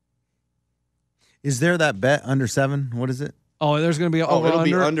fans. Is there that bet under 7? What is it? Oh, there's going to be over it'll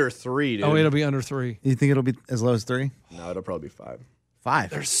under. be under 3, dude. Oh, it'll be under 3. You think it'll be as low as 3? No, it'll probably be 5. 5.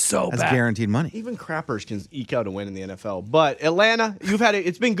 They're so That's bad. guaranteed money. Even crappers can eke out a win in the NFL. But Atlanta,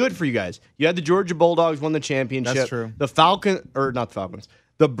 it's been good for you guys. You had the Georgia Bulldogs won the championship. That's true. The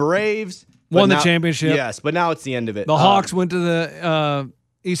the Braves Won the championship. Yes, but now it's the end of it. The Hawks went to the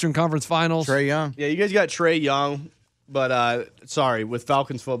Eastern Conference Finals. Trae Young. Yeah, you guys got Trae Young, but sorry, with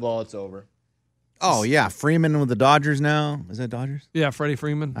Falcons football, it's over. Oh yeah, Freeman with the Dodgers now. Is that Dodgers? Yeah, Freddie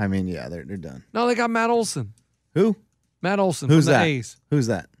Freeman. I mean, yeah, they're done. No, they got Matt Olson. Who? Matt Olson Who's from the that? A's. Who's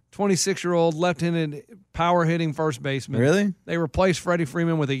that? 26-year-old left-handed power-hitting first baseman. Really? They replaced Freddie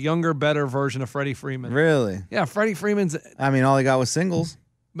Freeman with a younger, better version of Freddie Freeman. Really? Yeah, Freddie Freeman's. I mean, all he got was singles.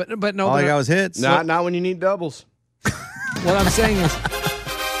 But no. All he got was hits. Not when you need doubles. What I'm saying is,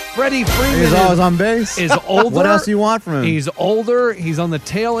 Freddie Freeman He's always on base. is older. What else do you want from him? He's older. He's on the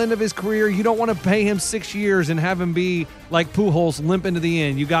tail end of his career. You don't want to pay him 6 years and have him be like Pujols, limp into the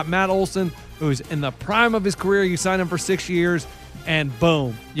end. You got Matt Olson, who's in the prime of his career. You sign him for 6 years, and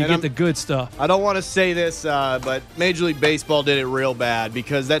boom, you get the good stuff. I don't want to say this, but Major League Baseball did it real bad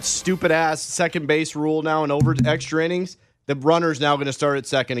because that stupid-ass second base rule now in over extra innings, The runner's now going to start at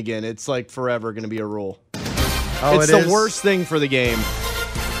second again. It's like forever going to be a rule. Oh, it's the worst thing for the game.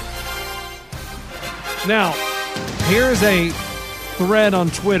 Now, here's a thread on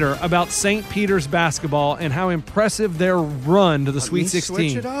Twitter about St. Peter's basketball and how impressive their run to the Sweet 16.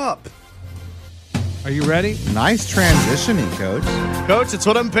 Switch it up. Are you ready? Nice transitioning, Coach. Coach, it's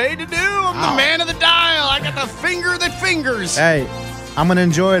what I'm paid to do. I'm the man of the dial. I got the finger that fingers. Hey, I'm going to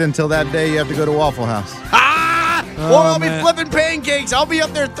enjoy it until that day you have to go to Waffle House. Well, I'll be flipping pancakes. I'll be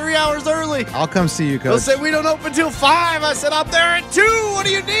up there 3 hours early. I'll come see you, Coach. They'll say we don't open till 5. I said, I'm there at 2. What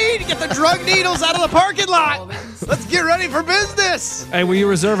do you need? Get the drug needles out of the parking lot. Let's get ready for business. Hey, will you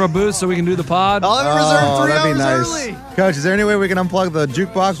reserve a booth so we can do the pod? I'll have it reserved 3 that'd be hours nice. early. Coach, is there any way we can unplug the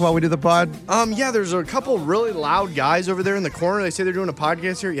jukebox while we do the pod? Yeah, there's a couple really loud guys over there in the corner. They say they're doing a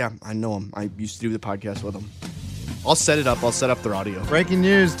podcast here. Yeah, I know them. I used to do the podcast with them. I'll set it up. I'll set up their audio. Breaking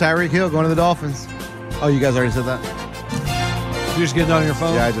news, Tyreek Hill going to the Dolphins. Oh, you guys already said that? You just get it on your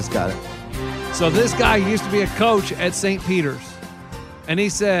phone? Yeah, I just got it. So this guy used to be a coach at St. Peter's. And he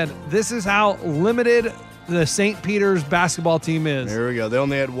said, this is how limited the St. Peter's basketball team is. There we go. They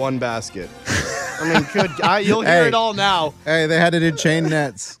only had one basket. I mean, you'll hear it all now. Hey, they had to do chain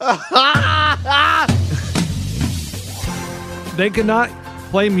nets. They could not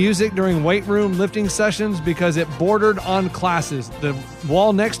play music during weight room lifting sessions because it bordered on classes. The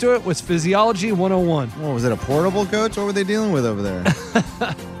wall next to it was Physiology 101. What, was it a portable, Coach? What were they dealing with over there?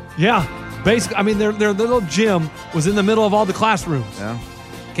 Yeah. Basically, I mean, their little gym was in the middle of all the classrooms. Yeah.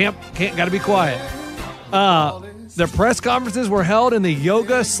 Can't got to be quiet. Their press conferences were held in the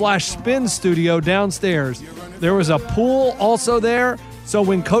yoga/spin studio downstairs. There was a pool also there, so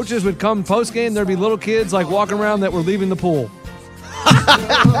when coaches would come post-game, there'd be little kids like walking around that were leaving the pool.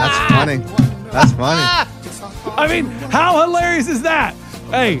 That's funny. That's funny. I mean, how hilarious is that?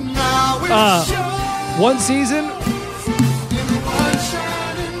 Hey, one season.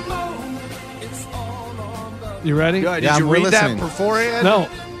 You ready? Good. Did you read that beforehand? No.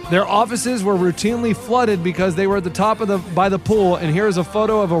 Their offices were routinely flooded because they were at the top of by the pool. And here's a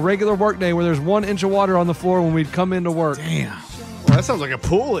photo of a regular work day where there's 1 inch of water on the floor when we'd come into work. Damn. Well, that sounds like a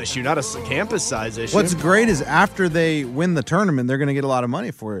pool issue, not a campus size issue. What's great is after they win the tournament, they're going to get a lot of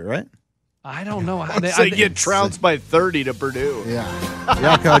money for it, right? I don't know how they get trounced by 30 to Purdue. Yeah.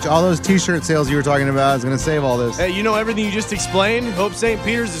 Yeah, Coach. All those T-shirt sales you were talking about is going to save all this. Hey, you know everything you just explained? Hope St.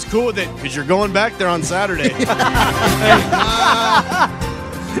 Peter's is cool with it because you're going back there on Saturday.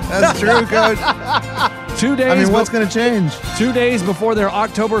 That's true, Coach. 2 days. I mean, what's going to change? 2 days before their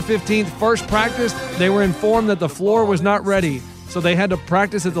October 15th first practice, they were informed that the floor was not ready. So they had to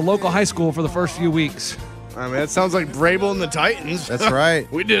practice at the local high school for the first few weeks. I mean, that sounds like Vrabel and the Titans. That's right.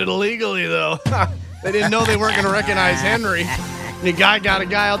 We did it illegally, though. They didn't know they weren't going to recognize Henry. The guy got a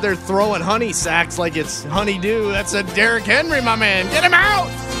guy out there throwing honey sacks like it's honeydew. That's a Derrick Henry, my man. Get him out!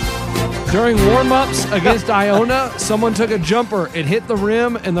 During warm-ups against Iona, someone took a jumper. It hit the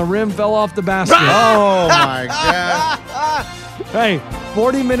rim, and the rim fell off the basket. Oh, my God. Hey,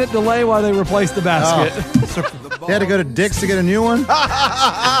 40-minute delay while they replaced the basket. Oh. They had to go to Dick's to get a new one? They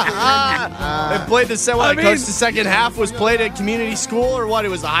played the second half was played at community school or what? It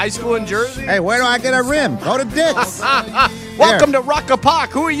was a high school in Jersey? Hey, where do I get a rim? Go to Dick's. Welcome to Ruckapock.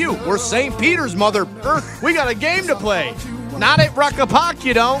 Who are you? We're St. Peter's, mother. We got a game to play. Not at Ruckapock,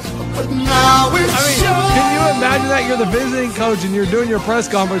 you don't. I mean, can you imagine that? You're the visiting coach and you're doing your press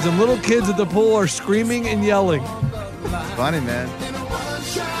conference and little kids at the pool are screaming and yelling. It's funny, man.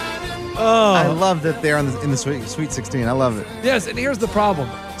 Oh. I love that they're in the Sweet 16. I love it. Yes, and here's the problem.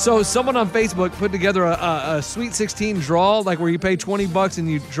 So someone on Facebook put together a Sweet 16 draw, like where you pay $20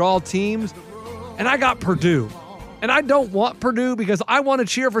 and you draw teams, and I got Purdue. And I don't want Purdue because I want to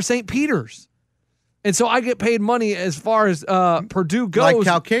cheer for St. Peter's. And so I get paid money as far as Purdue goes. Like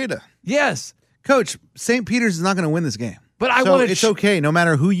Calcada. Yes. Coach, St. Peter's is not going to win this game. But I want to. It's okay, no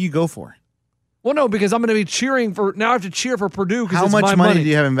matter who you go for. Well, no, because I'm going to be cheering for. Now I have to cheer for Purdue because how it's much my money do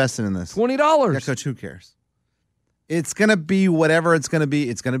you have invested in this? $20. Yeah, Coach, who cares? It's going to be whatever it's going to be.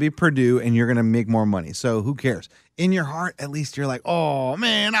 It's going to be Purdue, and you're going to make more money. So who cares? In your heart, at least you're like, oh,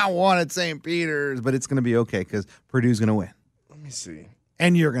 man, I wanted St. Peter's. But it's going to be okay because Purdue's going to win. Let me see.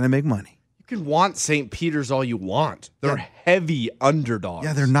 And you're going to make money. You can want St. Peter's all you want. They're heavy underdogs.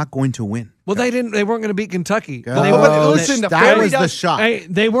 Yeah, they're not going to win. Well, they weren't going to beat Kentucky. Listen, that was the shock. Hey,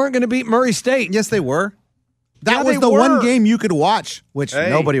 they weren't going to beat Murray State. Yes, they were. That was the one game you could watch, which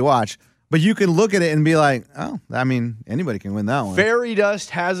nobody watched. But you could look at it and be like, oh, I mean, anybody can win that one. Fairy dust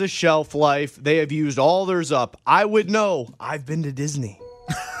has a shelf life. They have used all theirs up. I would know. I've been to Disney.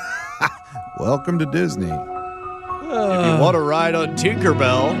 Welcome to Disney. If you want to ride on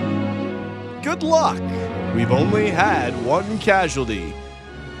Tinkerbell, good luck. we've only had one casualty.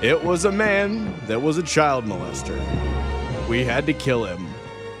 It was a man that was a child molester. We had to kill him.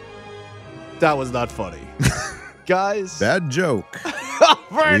 That was not funny. Guys. Bad joke.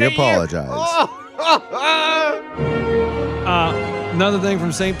 We apologize. Another thing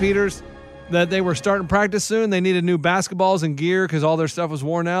from St. Peter's, that they were starting practice soon. They needed new basketballs and gear because all their stuff was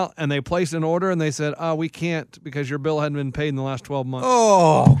worn out, and they placed an order, and they said, we can't because your bill hadn't been paid in the last 12 months.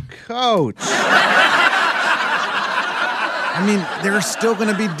 Oh, Coach. I mean, they're still going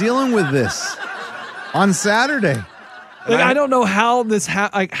to be dealing with this on Saturday. Like, I don't know how this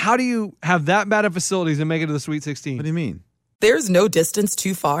how do you have that bad of facilities and make it to the Sweet 16? What do you mean? There's no distance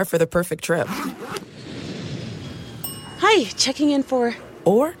too far for the perfect trip. Hi, checking in for...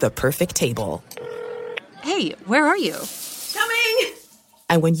 Or the perfect table. Hey, where are you? Coming!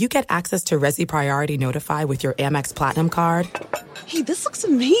 And when you get access to Resi Priority Notify with your Amex Platinum card... Hey, this looks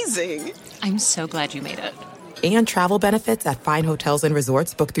amazing. I'm so glad you made it. And travel benefits at fine hotels and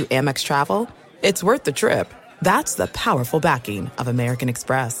resorts booked through Amex Travel, it's worth the trip. That's the powerful backing of American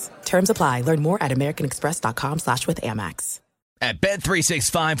Express. Terms apply. Learn more at americanexpress.com/withAmex. At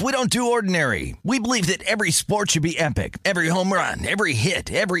Bet365, we don't do ordinary. We believe that every sport should be epic. Every home run, every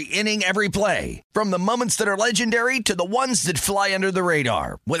hit, every inning, every play. From the moments that are legendary to the ones that fly under the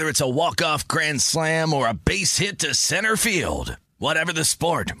radar. Whether it's a walk-off grand slam or a base hit to center field. Whatever the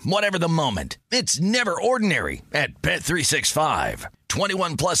sport, whatever the moment. It's never ordinary at Bet365.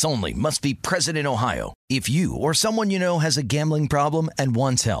 21 plus only. Must be present in Ohio. If you or someone you know has a gambling problem and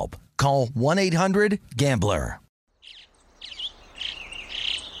wants help, call 1-800-GAMBLER.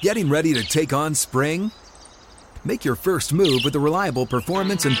 Getting ready to take on spring? Make your first move with the reliable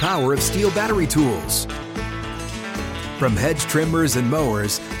performance and power of Steel battery tools. From hedge trimmers and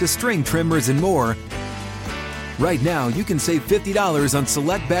mowers to string trimmers and more, right now you can save $50 on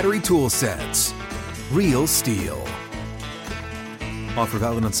select battery tool sets. Real Steel. Offer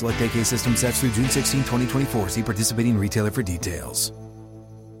valid on select AK system sets through June 16, 2024. See participating retailer for details.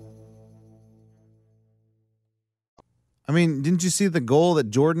 I mean, didn't you see the goal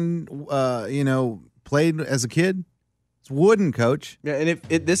that Jordan, played as a kid? It's wooden, Coach. Yeah, and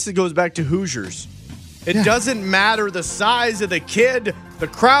this goes back to Hoosiers. It doesn't matter the size of the kid, the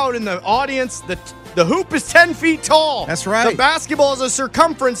crowd in the audience. The hoop is 10 feet tall. That's right. The basketball is a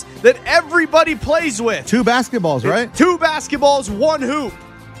circumference that everybody plays with. 2 basketballs, right? 2 basketballs, 1 hoop.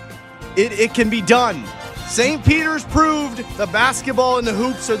 It can be done. St. Peter's proved the basketball and the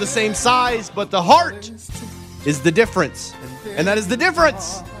hoops are the same size, but the heart is the difference. And that is the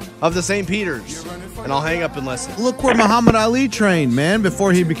difference of the St. Peter's. And I'll hang up and listen. Look where Muhammad Ali trained, man,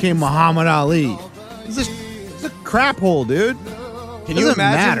 before he became Muhammad Ali. It's a crap hole, dude. Can you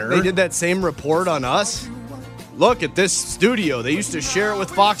imagine they did that same report on us? Look at this studio. They used to share it with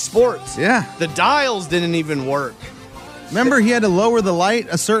Fox Sports. Yeah. The dials didn't even work. Remember he had to lower the light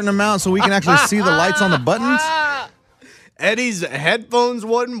a certain amount so we can actually see the lights on the buttons? Eddie's headphones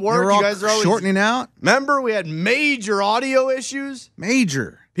wouldn't work. They were all you guys are always shortening out. Remember we had major audio issues?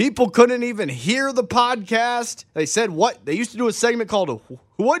 Major. People couldn't even hear the podcast. They said what? They used to do a segment called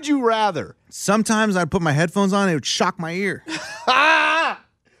Would You Rather? Sometimes I'd put my headphones on and it would shock my ear.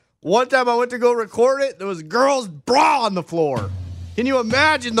 One time I went to go record it, there was a girl's bra on the floor. Can you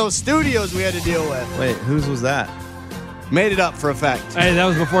imagine those studios we had to deal with? Wait, whose was that? Made it up for effect. Hey, that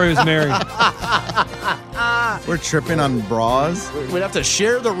was before he was married. We're tripping on bras. We'd have to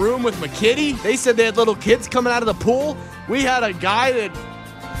share the room with McKitty. They said they had little kids coming out of the pool. We had a guy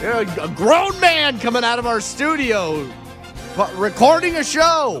a grown man coming out of our studio recording a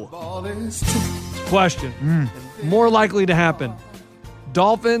show. Question. More likely to happen.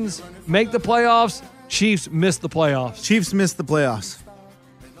 Dolphins make the playoffs. Chiefs miss the playoffs. Chiefs miss the playoffs.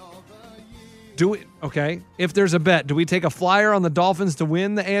 Okay. If there's a bet, do we take a flyer on the Dolphins to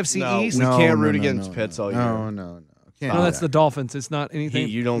win the AFC East? We can't root against Pitts all year. No. No, that's the Dolphins. It's not anything.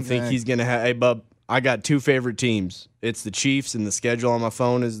 You don't think he's going to have... Hey, bub, I got 2 favorite teams. It's the Chiefs, and the schedule on my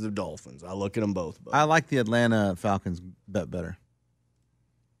phone is the Dolphins. I look at them both. Bub. I like the Atlanta Falcons bet better.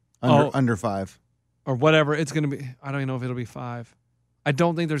 Under 5. Or whatever. It's going to be... I don't even know if it'll be 5. I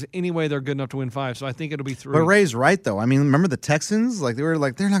don't think there's any way they're good enough to win 5, so I think it'll be 3. But Ray's right, though. I mean, remember the Texans? They were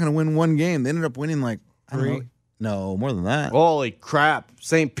like, they're not going to win 1 game. They ended up winning 3. No, more than that. Holy crap.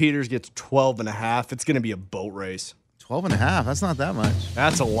 St. Peter's gets 12.5. It's going to be a boat race. 12.5. That's not that much.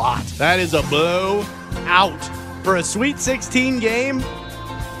 That's a lot. That is a blowout. For a Sweet 16 game,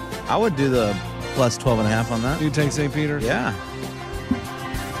 I would do the plus 12.5 on that. You take St. Peter's? Yeah.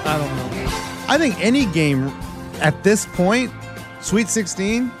 I don't know. I think any game at this point, Sweet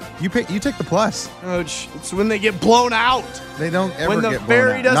 16, You take the plus. Coach, it's when they get blown out. They don't ever when the get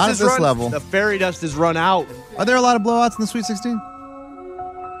fairy blown out. dust Not is at this run, level. The fairy dust is run out. Are there a lot of blowouts in the Sweet 16?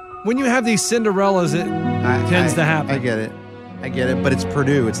 When you have these Cinderellas, it tends to happen. I get it, but it's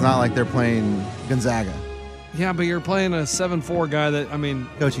Purdue. It's not like they're playing Gonzaga. Yeah, but you're playing a 7-4 guy that,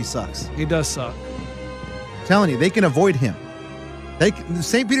 Coach, he sucks. He does suck. I'm telling you, they can avoid him.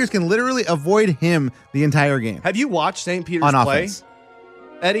 St. Peter's can literally avoid him the entire game. Have you watched St. Peter's on play, offense.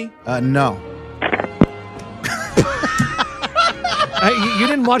 Eddie? No. Hey, you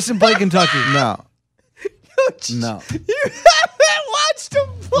didn't watch them play Kentucky? No. No. You haven't watched him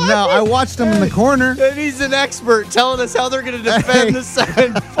play? No, I watched him in the corner. And he's an expert telling us how they're going to defend the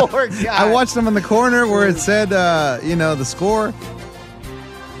 7-4 guy. I watched him in the corner where it said, the score.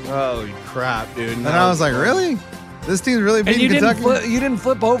 Holy crap, dude. And I was like, really? This team's really beating Kentucky? You didn't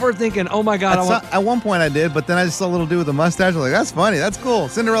flip over thinking, oh my God. At one point I did, but then I just saw a little dude with a mustache. I was like, that's funny. That's cool.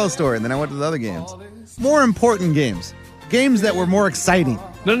 Cinderella story. And then I went to the other games. More important games. Games that were more exciting.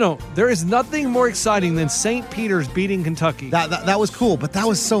 No. There is nothing more exciting than St. Peter's beating Kentucky. That was cool, but that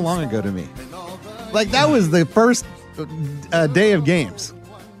was so long ago to me. Like, that was the first day of games.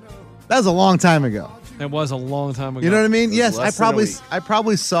 That was a long time ago. It was a long time ago. You know what I mean? Yes, I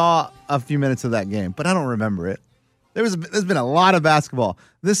probably saw a few minutes of that game, but I don't remember it. There's been a lot of basketball.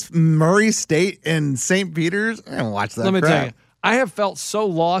 This Murray State and St. Peter's, I didn't watch that. Let me crap. tell you, I have felt so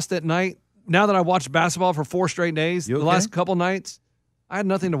lost at night. Now that I watched basketball for 4 straight days, the last couple nights, I had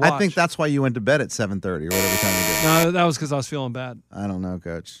nothing to watch. I think that's why you went to bed at 7:30 or whatever time you did. No, that was because I was feeling bad. I don't know,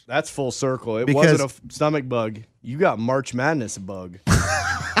 Coach. That's full circle. It wasn't a stomach bug. You got March Madness bug.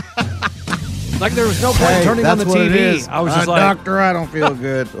 Like there was no point turning on the TV. I was just like, doctor, I don't feel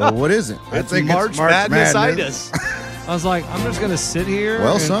good. Well, what is it? I think March it's March Madness-itis. I was like, I'm just going to sit here.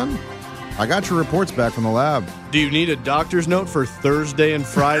 Well, son, I got your reports back from the lab. Do you need a doctor's note for Thursday and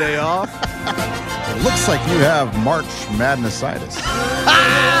Friday off? It looks like you have March Madness-itis.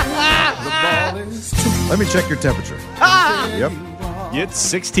 Let me check your temperature. Yep. It's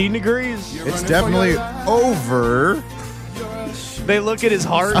 16 degrees. It's definitely over. They look at his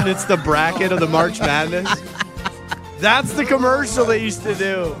heart and it's the bracket of the March Madness. That's the commercial they used to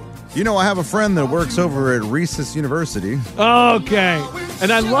do. You know, I have a friend that works over at Reese's University. Okay.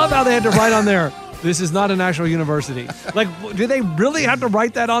 And I love how they had to write on there, this is not an actual university. Like, do they really have to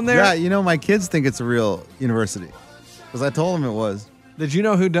write that on there? Yeah, you know, my kids think it's a real university because I told them it was. Did you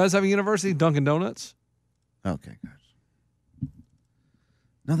know who does have a university? Dunkin' Donuts? Okay, gosh.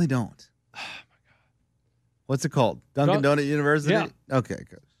 No, they don't. Oh, my God. What's it called? Dunkin' Donut University? Yeah. Okay,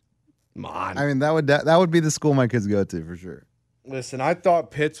 coach. Come on. I mean, that would be the school my kids go to for sure. Listen, I thought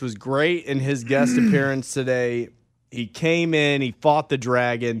Pitts was great in his guest appearance today. He came in, he fought the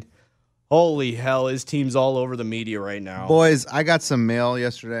dragon. Holy hell, his team's all over the media right now. Boys, I got some mail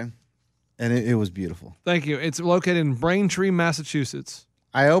yesterday, and it was beautiful. Thank you. It's located in Braintree, Massachusetts.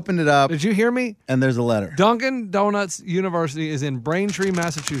 I opened it up. Did you hear me? And there's a letter. Dunkin' Donuts University is in Braintree,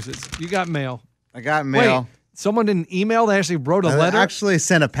 Massachusetts. You got mail. I got mail. Wait, someone didn't email? They actually wrote a letter? They actually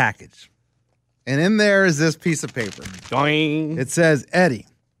sent a package. And in there is this piece of paper. Doing. It says, Eddie,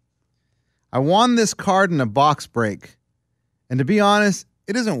 I won this card in a box break. And to be honest,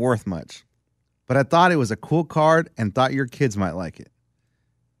 it isn't worth much. But I thought it was a cool card and thought your kids might like it.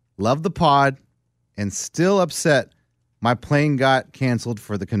 Love the pod and still upset my plane got canceled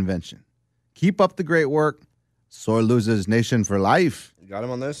for the convention. Keep up the great work. Sore Losers Nation for life. You got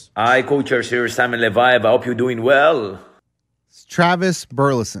him on this? Hi, Coach Sir Simon Levive. I hope you're doing well. It's Travis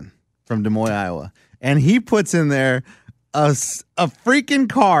Burleson from Des Moines, Iowa. And he puts in there a freaking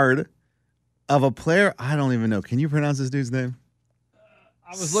card of a player. I don't even know. Can you pronounce this dude's name?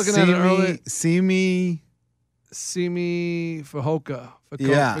 I was looking at it earlier. Simi Fehoko.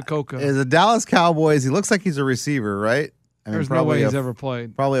 Fehoko. Is a Dallas Cowboys. He looks like he's a receiver, right? There's no way he's ever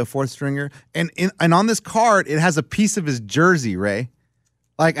played. Probably a fourth stringer. And on this card, it has a piece of his jersey, Ray.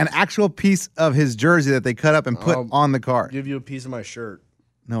 Like an actual piece of his jersey that they cut up and put on the card. Give you a piece of my shirt.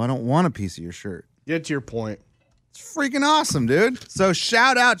 No, I don't want a piece of your shirt. Get to your point. It's freaking awesome, dude. So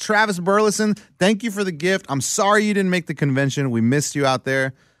shout out Travis Burleson. Thank you for the gift. I'm sorry you didn't make the convention. We missed you out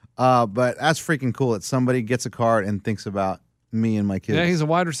there. But that's freaking cool that somebody gets a card and thinks about me and my kids. Yeah, he's a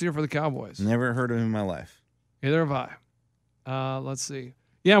wide receiver for the Cowboys. Never heard of him in my life. Neither have I. Let's see.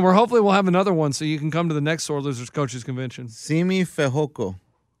 Yeah, hopefully we'll have another one so you can come to the next Sore Losers Coaches Convention. Simi Fehoko.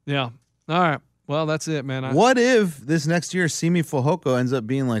 Yeah. All right. Well, that's it, man. What if this next year Simi Fehoko ends up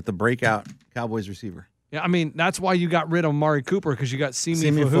being like the breakout Cowboys receiver? Yeah, I mean, that's why you got rid of Amari Cooper, because you got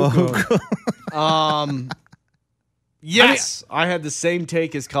Simi Fehoko. Yes. I had the same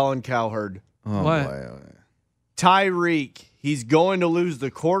take as Colin Cowherd. Oh, what? Boy. Tyreek. He's going to lose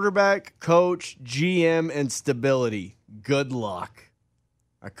the quarterback, coach, GM, and stability. Good luck.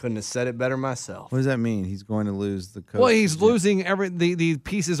 I couldn't have said it better myself. What does that mean? He's going to lose the coach? Well, he's losing the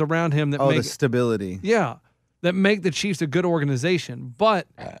pieces around him that make the stability. Yeah, that make the Chiefs a good organization. But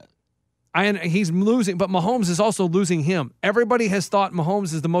he's losing. But Mahomes is also losing him. Everybody has thought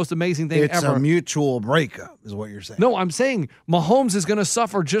Mahomes is the most amazing thing It's ever. a mutual breakup, is what you're saying. No, I'm saying Mahomes is going to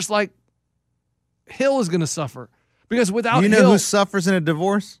suffer just like Hill is going to suffer. Because without you know Hill, who suffers in a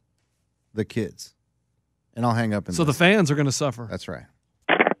divorce? The kids. And I'll hang up. So the fans are going to suffer. That's right.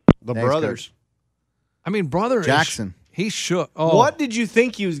 The Thanks, brothers. Coach. I mean, brother Jackson. He shook. Oh. What did you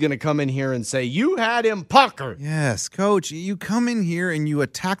think he was going to come in here and say? You had him puckered. Yes, Coach. You come in here and you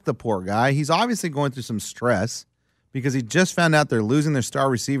attack the poor guy. He's obviously going through some stress because he just found out they're losing their star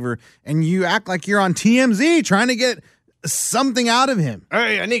receiver, and you act like you're on TMZ trying to get something out of him.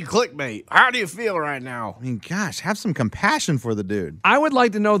 Hey, I need clickbait. How do you feel right now? I mean, gosh, have some compassion for the dude. I would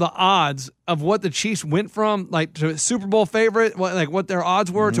like to know the odds of what the Chiefs went from, like, to Super Bowl favorite, what their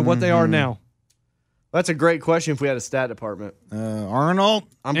odds were to what they are now. That's a great question if we had a stat department. Arnold.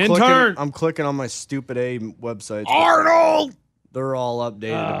 I'm clicking on my stupid A websites. Arnold! They're all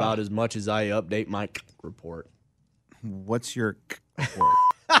updated about as much as I update my report. What's your report?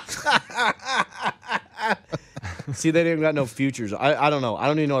 See, they didn't got no futures. I don't know. I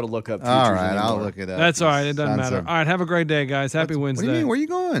don't even know how to look up futures. All right, anymore. I'll look it up. That's all right. It doesn't matter. All right, have a great day, guys. Happy Wednesday. What do you mean? Where are you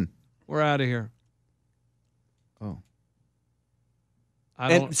going? We're out of here. Oh.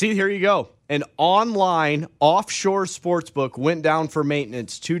 And see, here you go. An online offshore sportsbook went down for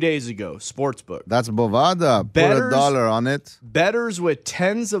maintenance 2 days ago. Sportsbook. That's Bovada. Put $1 on it. Bettors with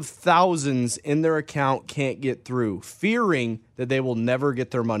tens of thousands in their account can't get through, fearing that they will never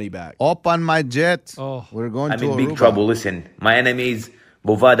get their money back. Up on my jet. Oh. We're going I'm to in big Aruba. trouble. Listen, my enemy is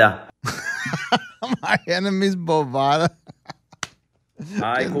Bovada. My enemy's Bovada.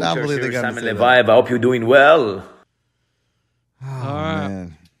 Hi, Cannot Coach believe they here, gotta Simon say Levi. I hope you're doing well. Oh, right.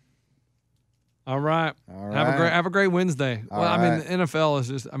 man. All right. Have a great Wednesday. All I mean, right. the NFL is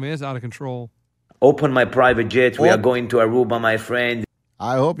just, it's out of control. Open my private jet. We are going to Aruba, my friend.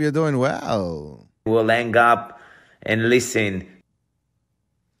 I hope you're doing well. We'll hang up and listen.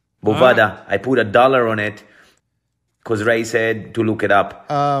 Bovada, I put $1 on it because Ray said to look it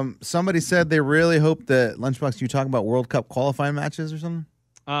up. Somebody said they really hope that Lunchbox, you talk about World Cup qualifying matches or something?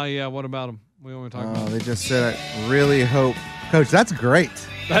 Yeah, what about them? We only talk about They just said, I really hope. Coach, that's great.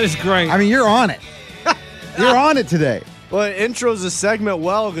 That is great. I mean, you're on it. You're on it today. Well, it intros the segment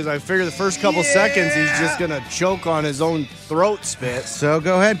well because I figure the first couple seconds he's just going to choke on his own throat spit. So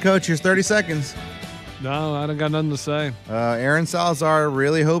go ahead, Coach. Here's 30 seconds. No, I don't got nothing to say. Aaron Salazar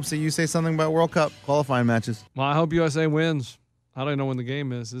really hopes that you say something about World Cup qualifying matches. Well, I hope USA wins. I don't know when the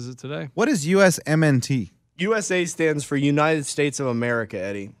game is. Is it today? What is USMNT? USA stands for United States of America,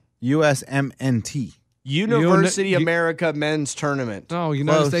 Eddie. USMNT. University America Men's Tournament. No,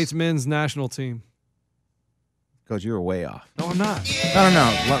 United Close. States Men's National Team. Coach, you were way off. No, I'm not. I don't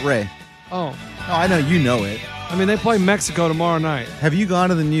know. What, Ray? Oh. Oh, I know you know it. I mean, they play Mexico tomorrow night. Have you gone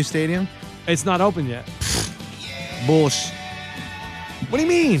to the new stadium? It's not open yet. Bullshit. What do you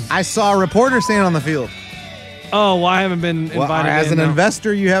mean? I saw a reporter standing on the field. Oh, well, I haven't been invited as in, an no.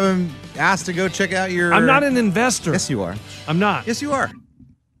 investor, you haven't asked to go check out your... I'm not an investor. Yes, you are. I'm not. Yes, you are.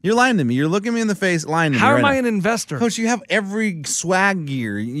 You're lying to me. You're looking me in the face, lying to me. How am right I now. an investor? Coach, you have every swag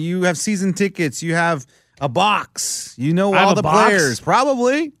gear. You have season tickets. You have a box. You know I have all a the box? players.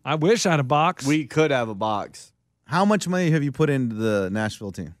 Probably. I wish I had a box. We could have a box. How much money have you put into the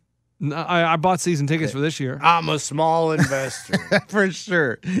Nashville team? No, I bought season tickets for this year. I'm a small investor. For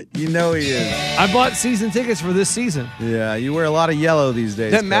sure. You know he is. I bought season tickets for this season. Yeah, you wear a lot of yellow these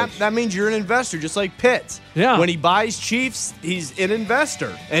days. That means you're an investor, just like Pitts. Yeah. When he buys Chiefs, he's an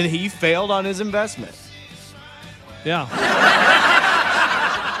investor, and he failed on his investment. Yeah.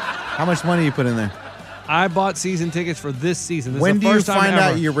 How much money you put in there? I bought season tickets for this season. This When is the do you first time find ever.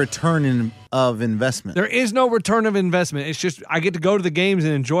 out your return of investment? There is no return of investment. It's just I get to go to the games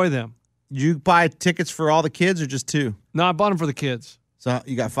and enjoy them. You buy tickets for all the kids or just 2? No, I bought them for the kids. So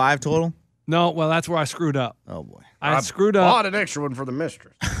you got 5 total? No, well, that's where I screwed up. Oh, boy. I screwed up Bought an extra one for the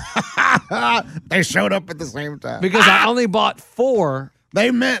mistress. They showed up at the same time. because I only bought 4.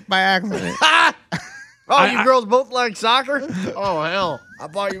 They met by accident. You girls both like soccer? Oh, hell. I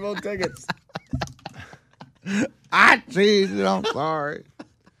bought you both tickets. I cheated. I'm sorry.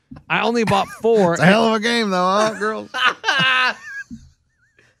 I only bought 4. It's a hell of a game, though, huh, girls? I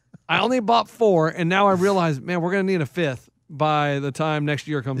only bought 4, and now I realize, man, we're going to need a 5th by the time next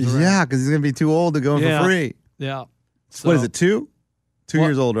year comes around. Yeah, because he's going to be too old to go in Yeah. for free. Yeah. What is So- it, 2? 2 What?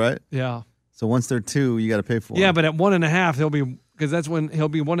 years old, right? Yeah. So once they're 2, you got to pay for them. Yeah, but at 1.5, he'll be because that's when he'll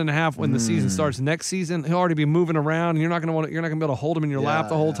be 1.5 when the season starts. Next season, he'll already be moving around, and you're not gonna be able to hold him in your lap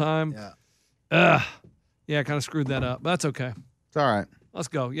the whole time. Yeah, kind of screwed that up. But that's okay. It's all right. Let's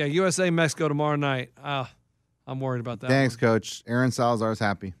go. Yeah, USA Mexico tomorrow night. I'm worried about that. Thanks, Coach. Aaron Salazar's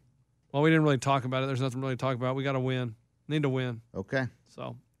happy. Well, we didn't really talk about it. There's nothing really to talk about. We got to win. Need to win. Okay.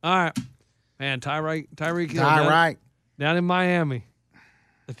 So, all right, man. Tyreek Hill down in Miami.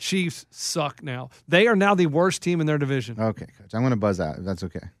 The Chiefs suck now. They are now the worst team in their division. Okay, Coach. I'm going to buzz out if that's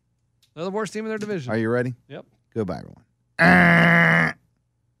okay. They're the worst team in their division. Are you ready? Yep. Goodbye, everyone.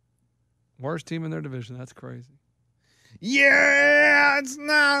 Worst team in their division. That's crazy. Yeah, it's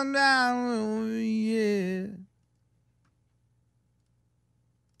now, yeah.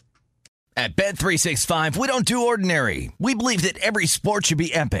 At Bet365, we don't do ordinary. We believe that every sport should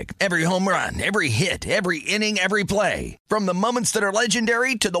be epic. Every home run, every hit, every inning, every play. From the moments that are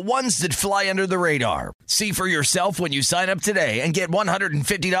legendary to the ones that fly under the radar. See for yourself when you sign up today and get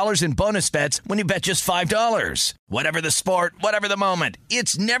 $150 in bonus bets when you bet just $5. Whatever the sport, whatever the moment,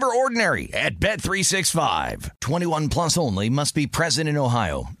 it's never ordinary at Bet365. 21 plus only. Must be present in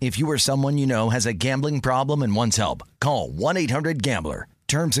Ohio. If you or someone you know has a gambling problem and wants help, call 1-800-GAMBLER.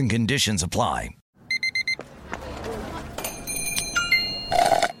 Terms and conditions apply.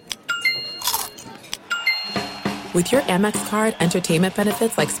 With your Amex card, entertainment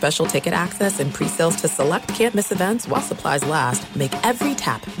benefits like special ticket access and pre-sales to select can't-miss events while supplies last make every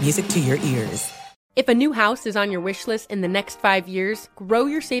tap music to your ears. If a new house is on your wish list in the next 5 years, grow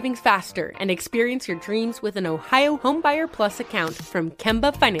your savings faster and experience your dreams with an Ohio Homebuyer Plus account from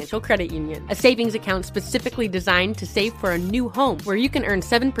Kemba Financial Credit Union. A savings account specifically designed to save for a new home where you can earn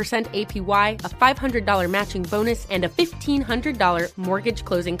 7% APY, a $500 matching bonus, and a $1,500 mortgage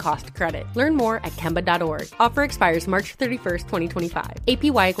closing cost credit. Learn more at Kemba.org. Offer expires March 31st, 2025.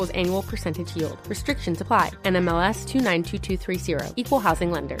 APY equals annual percentage yield. Restrictions apply. NMLS 292230. Equal housing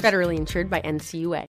lender. Federally insured by NCUA.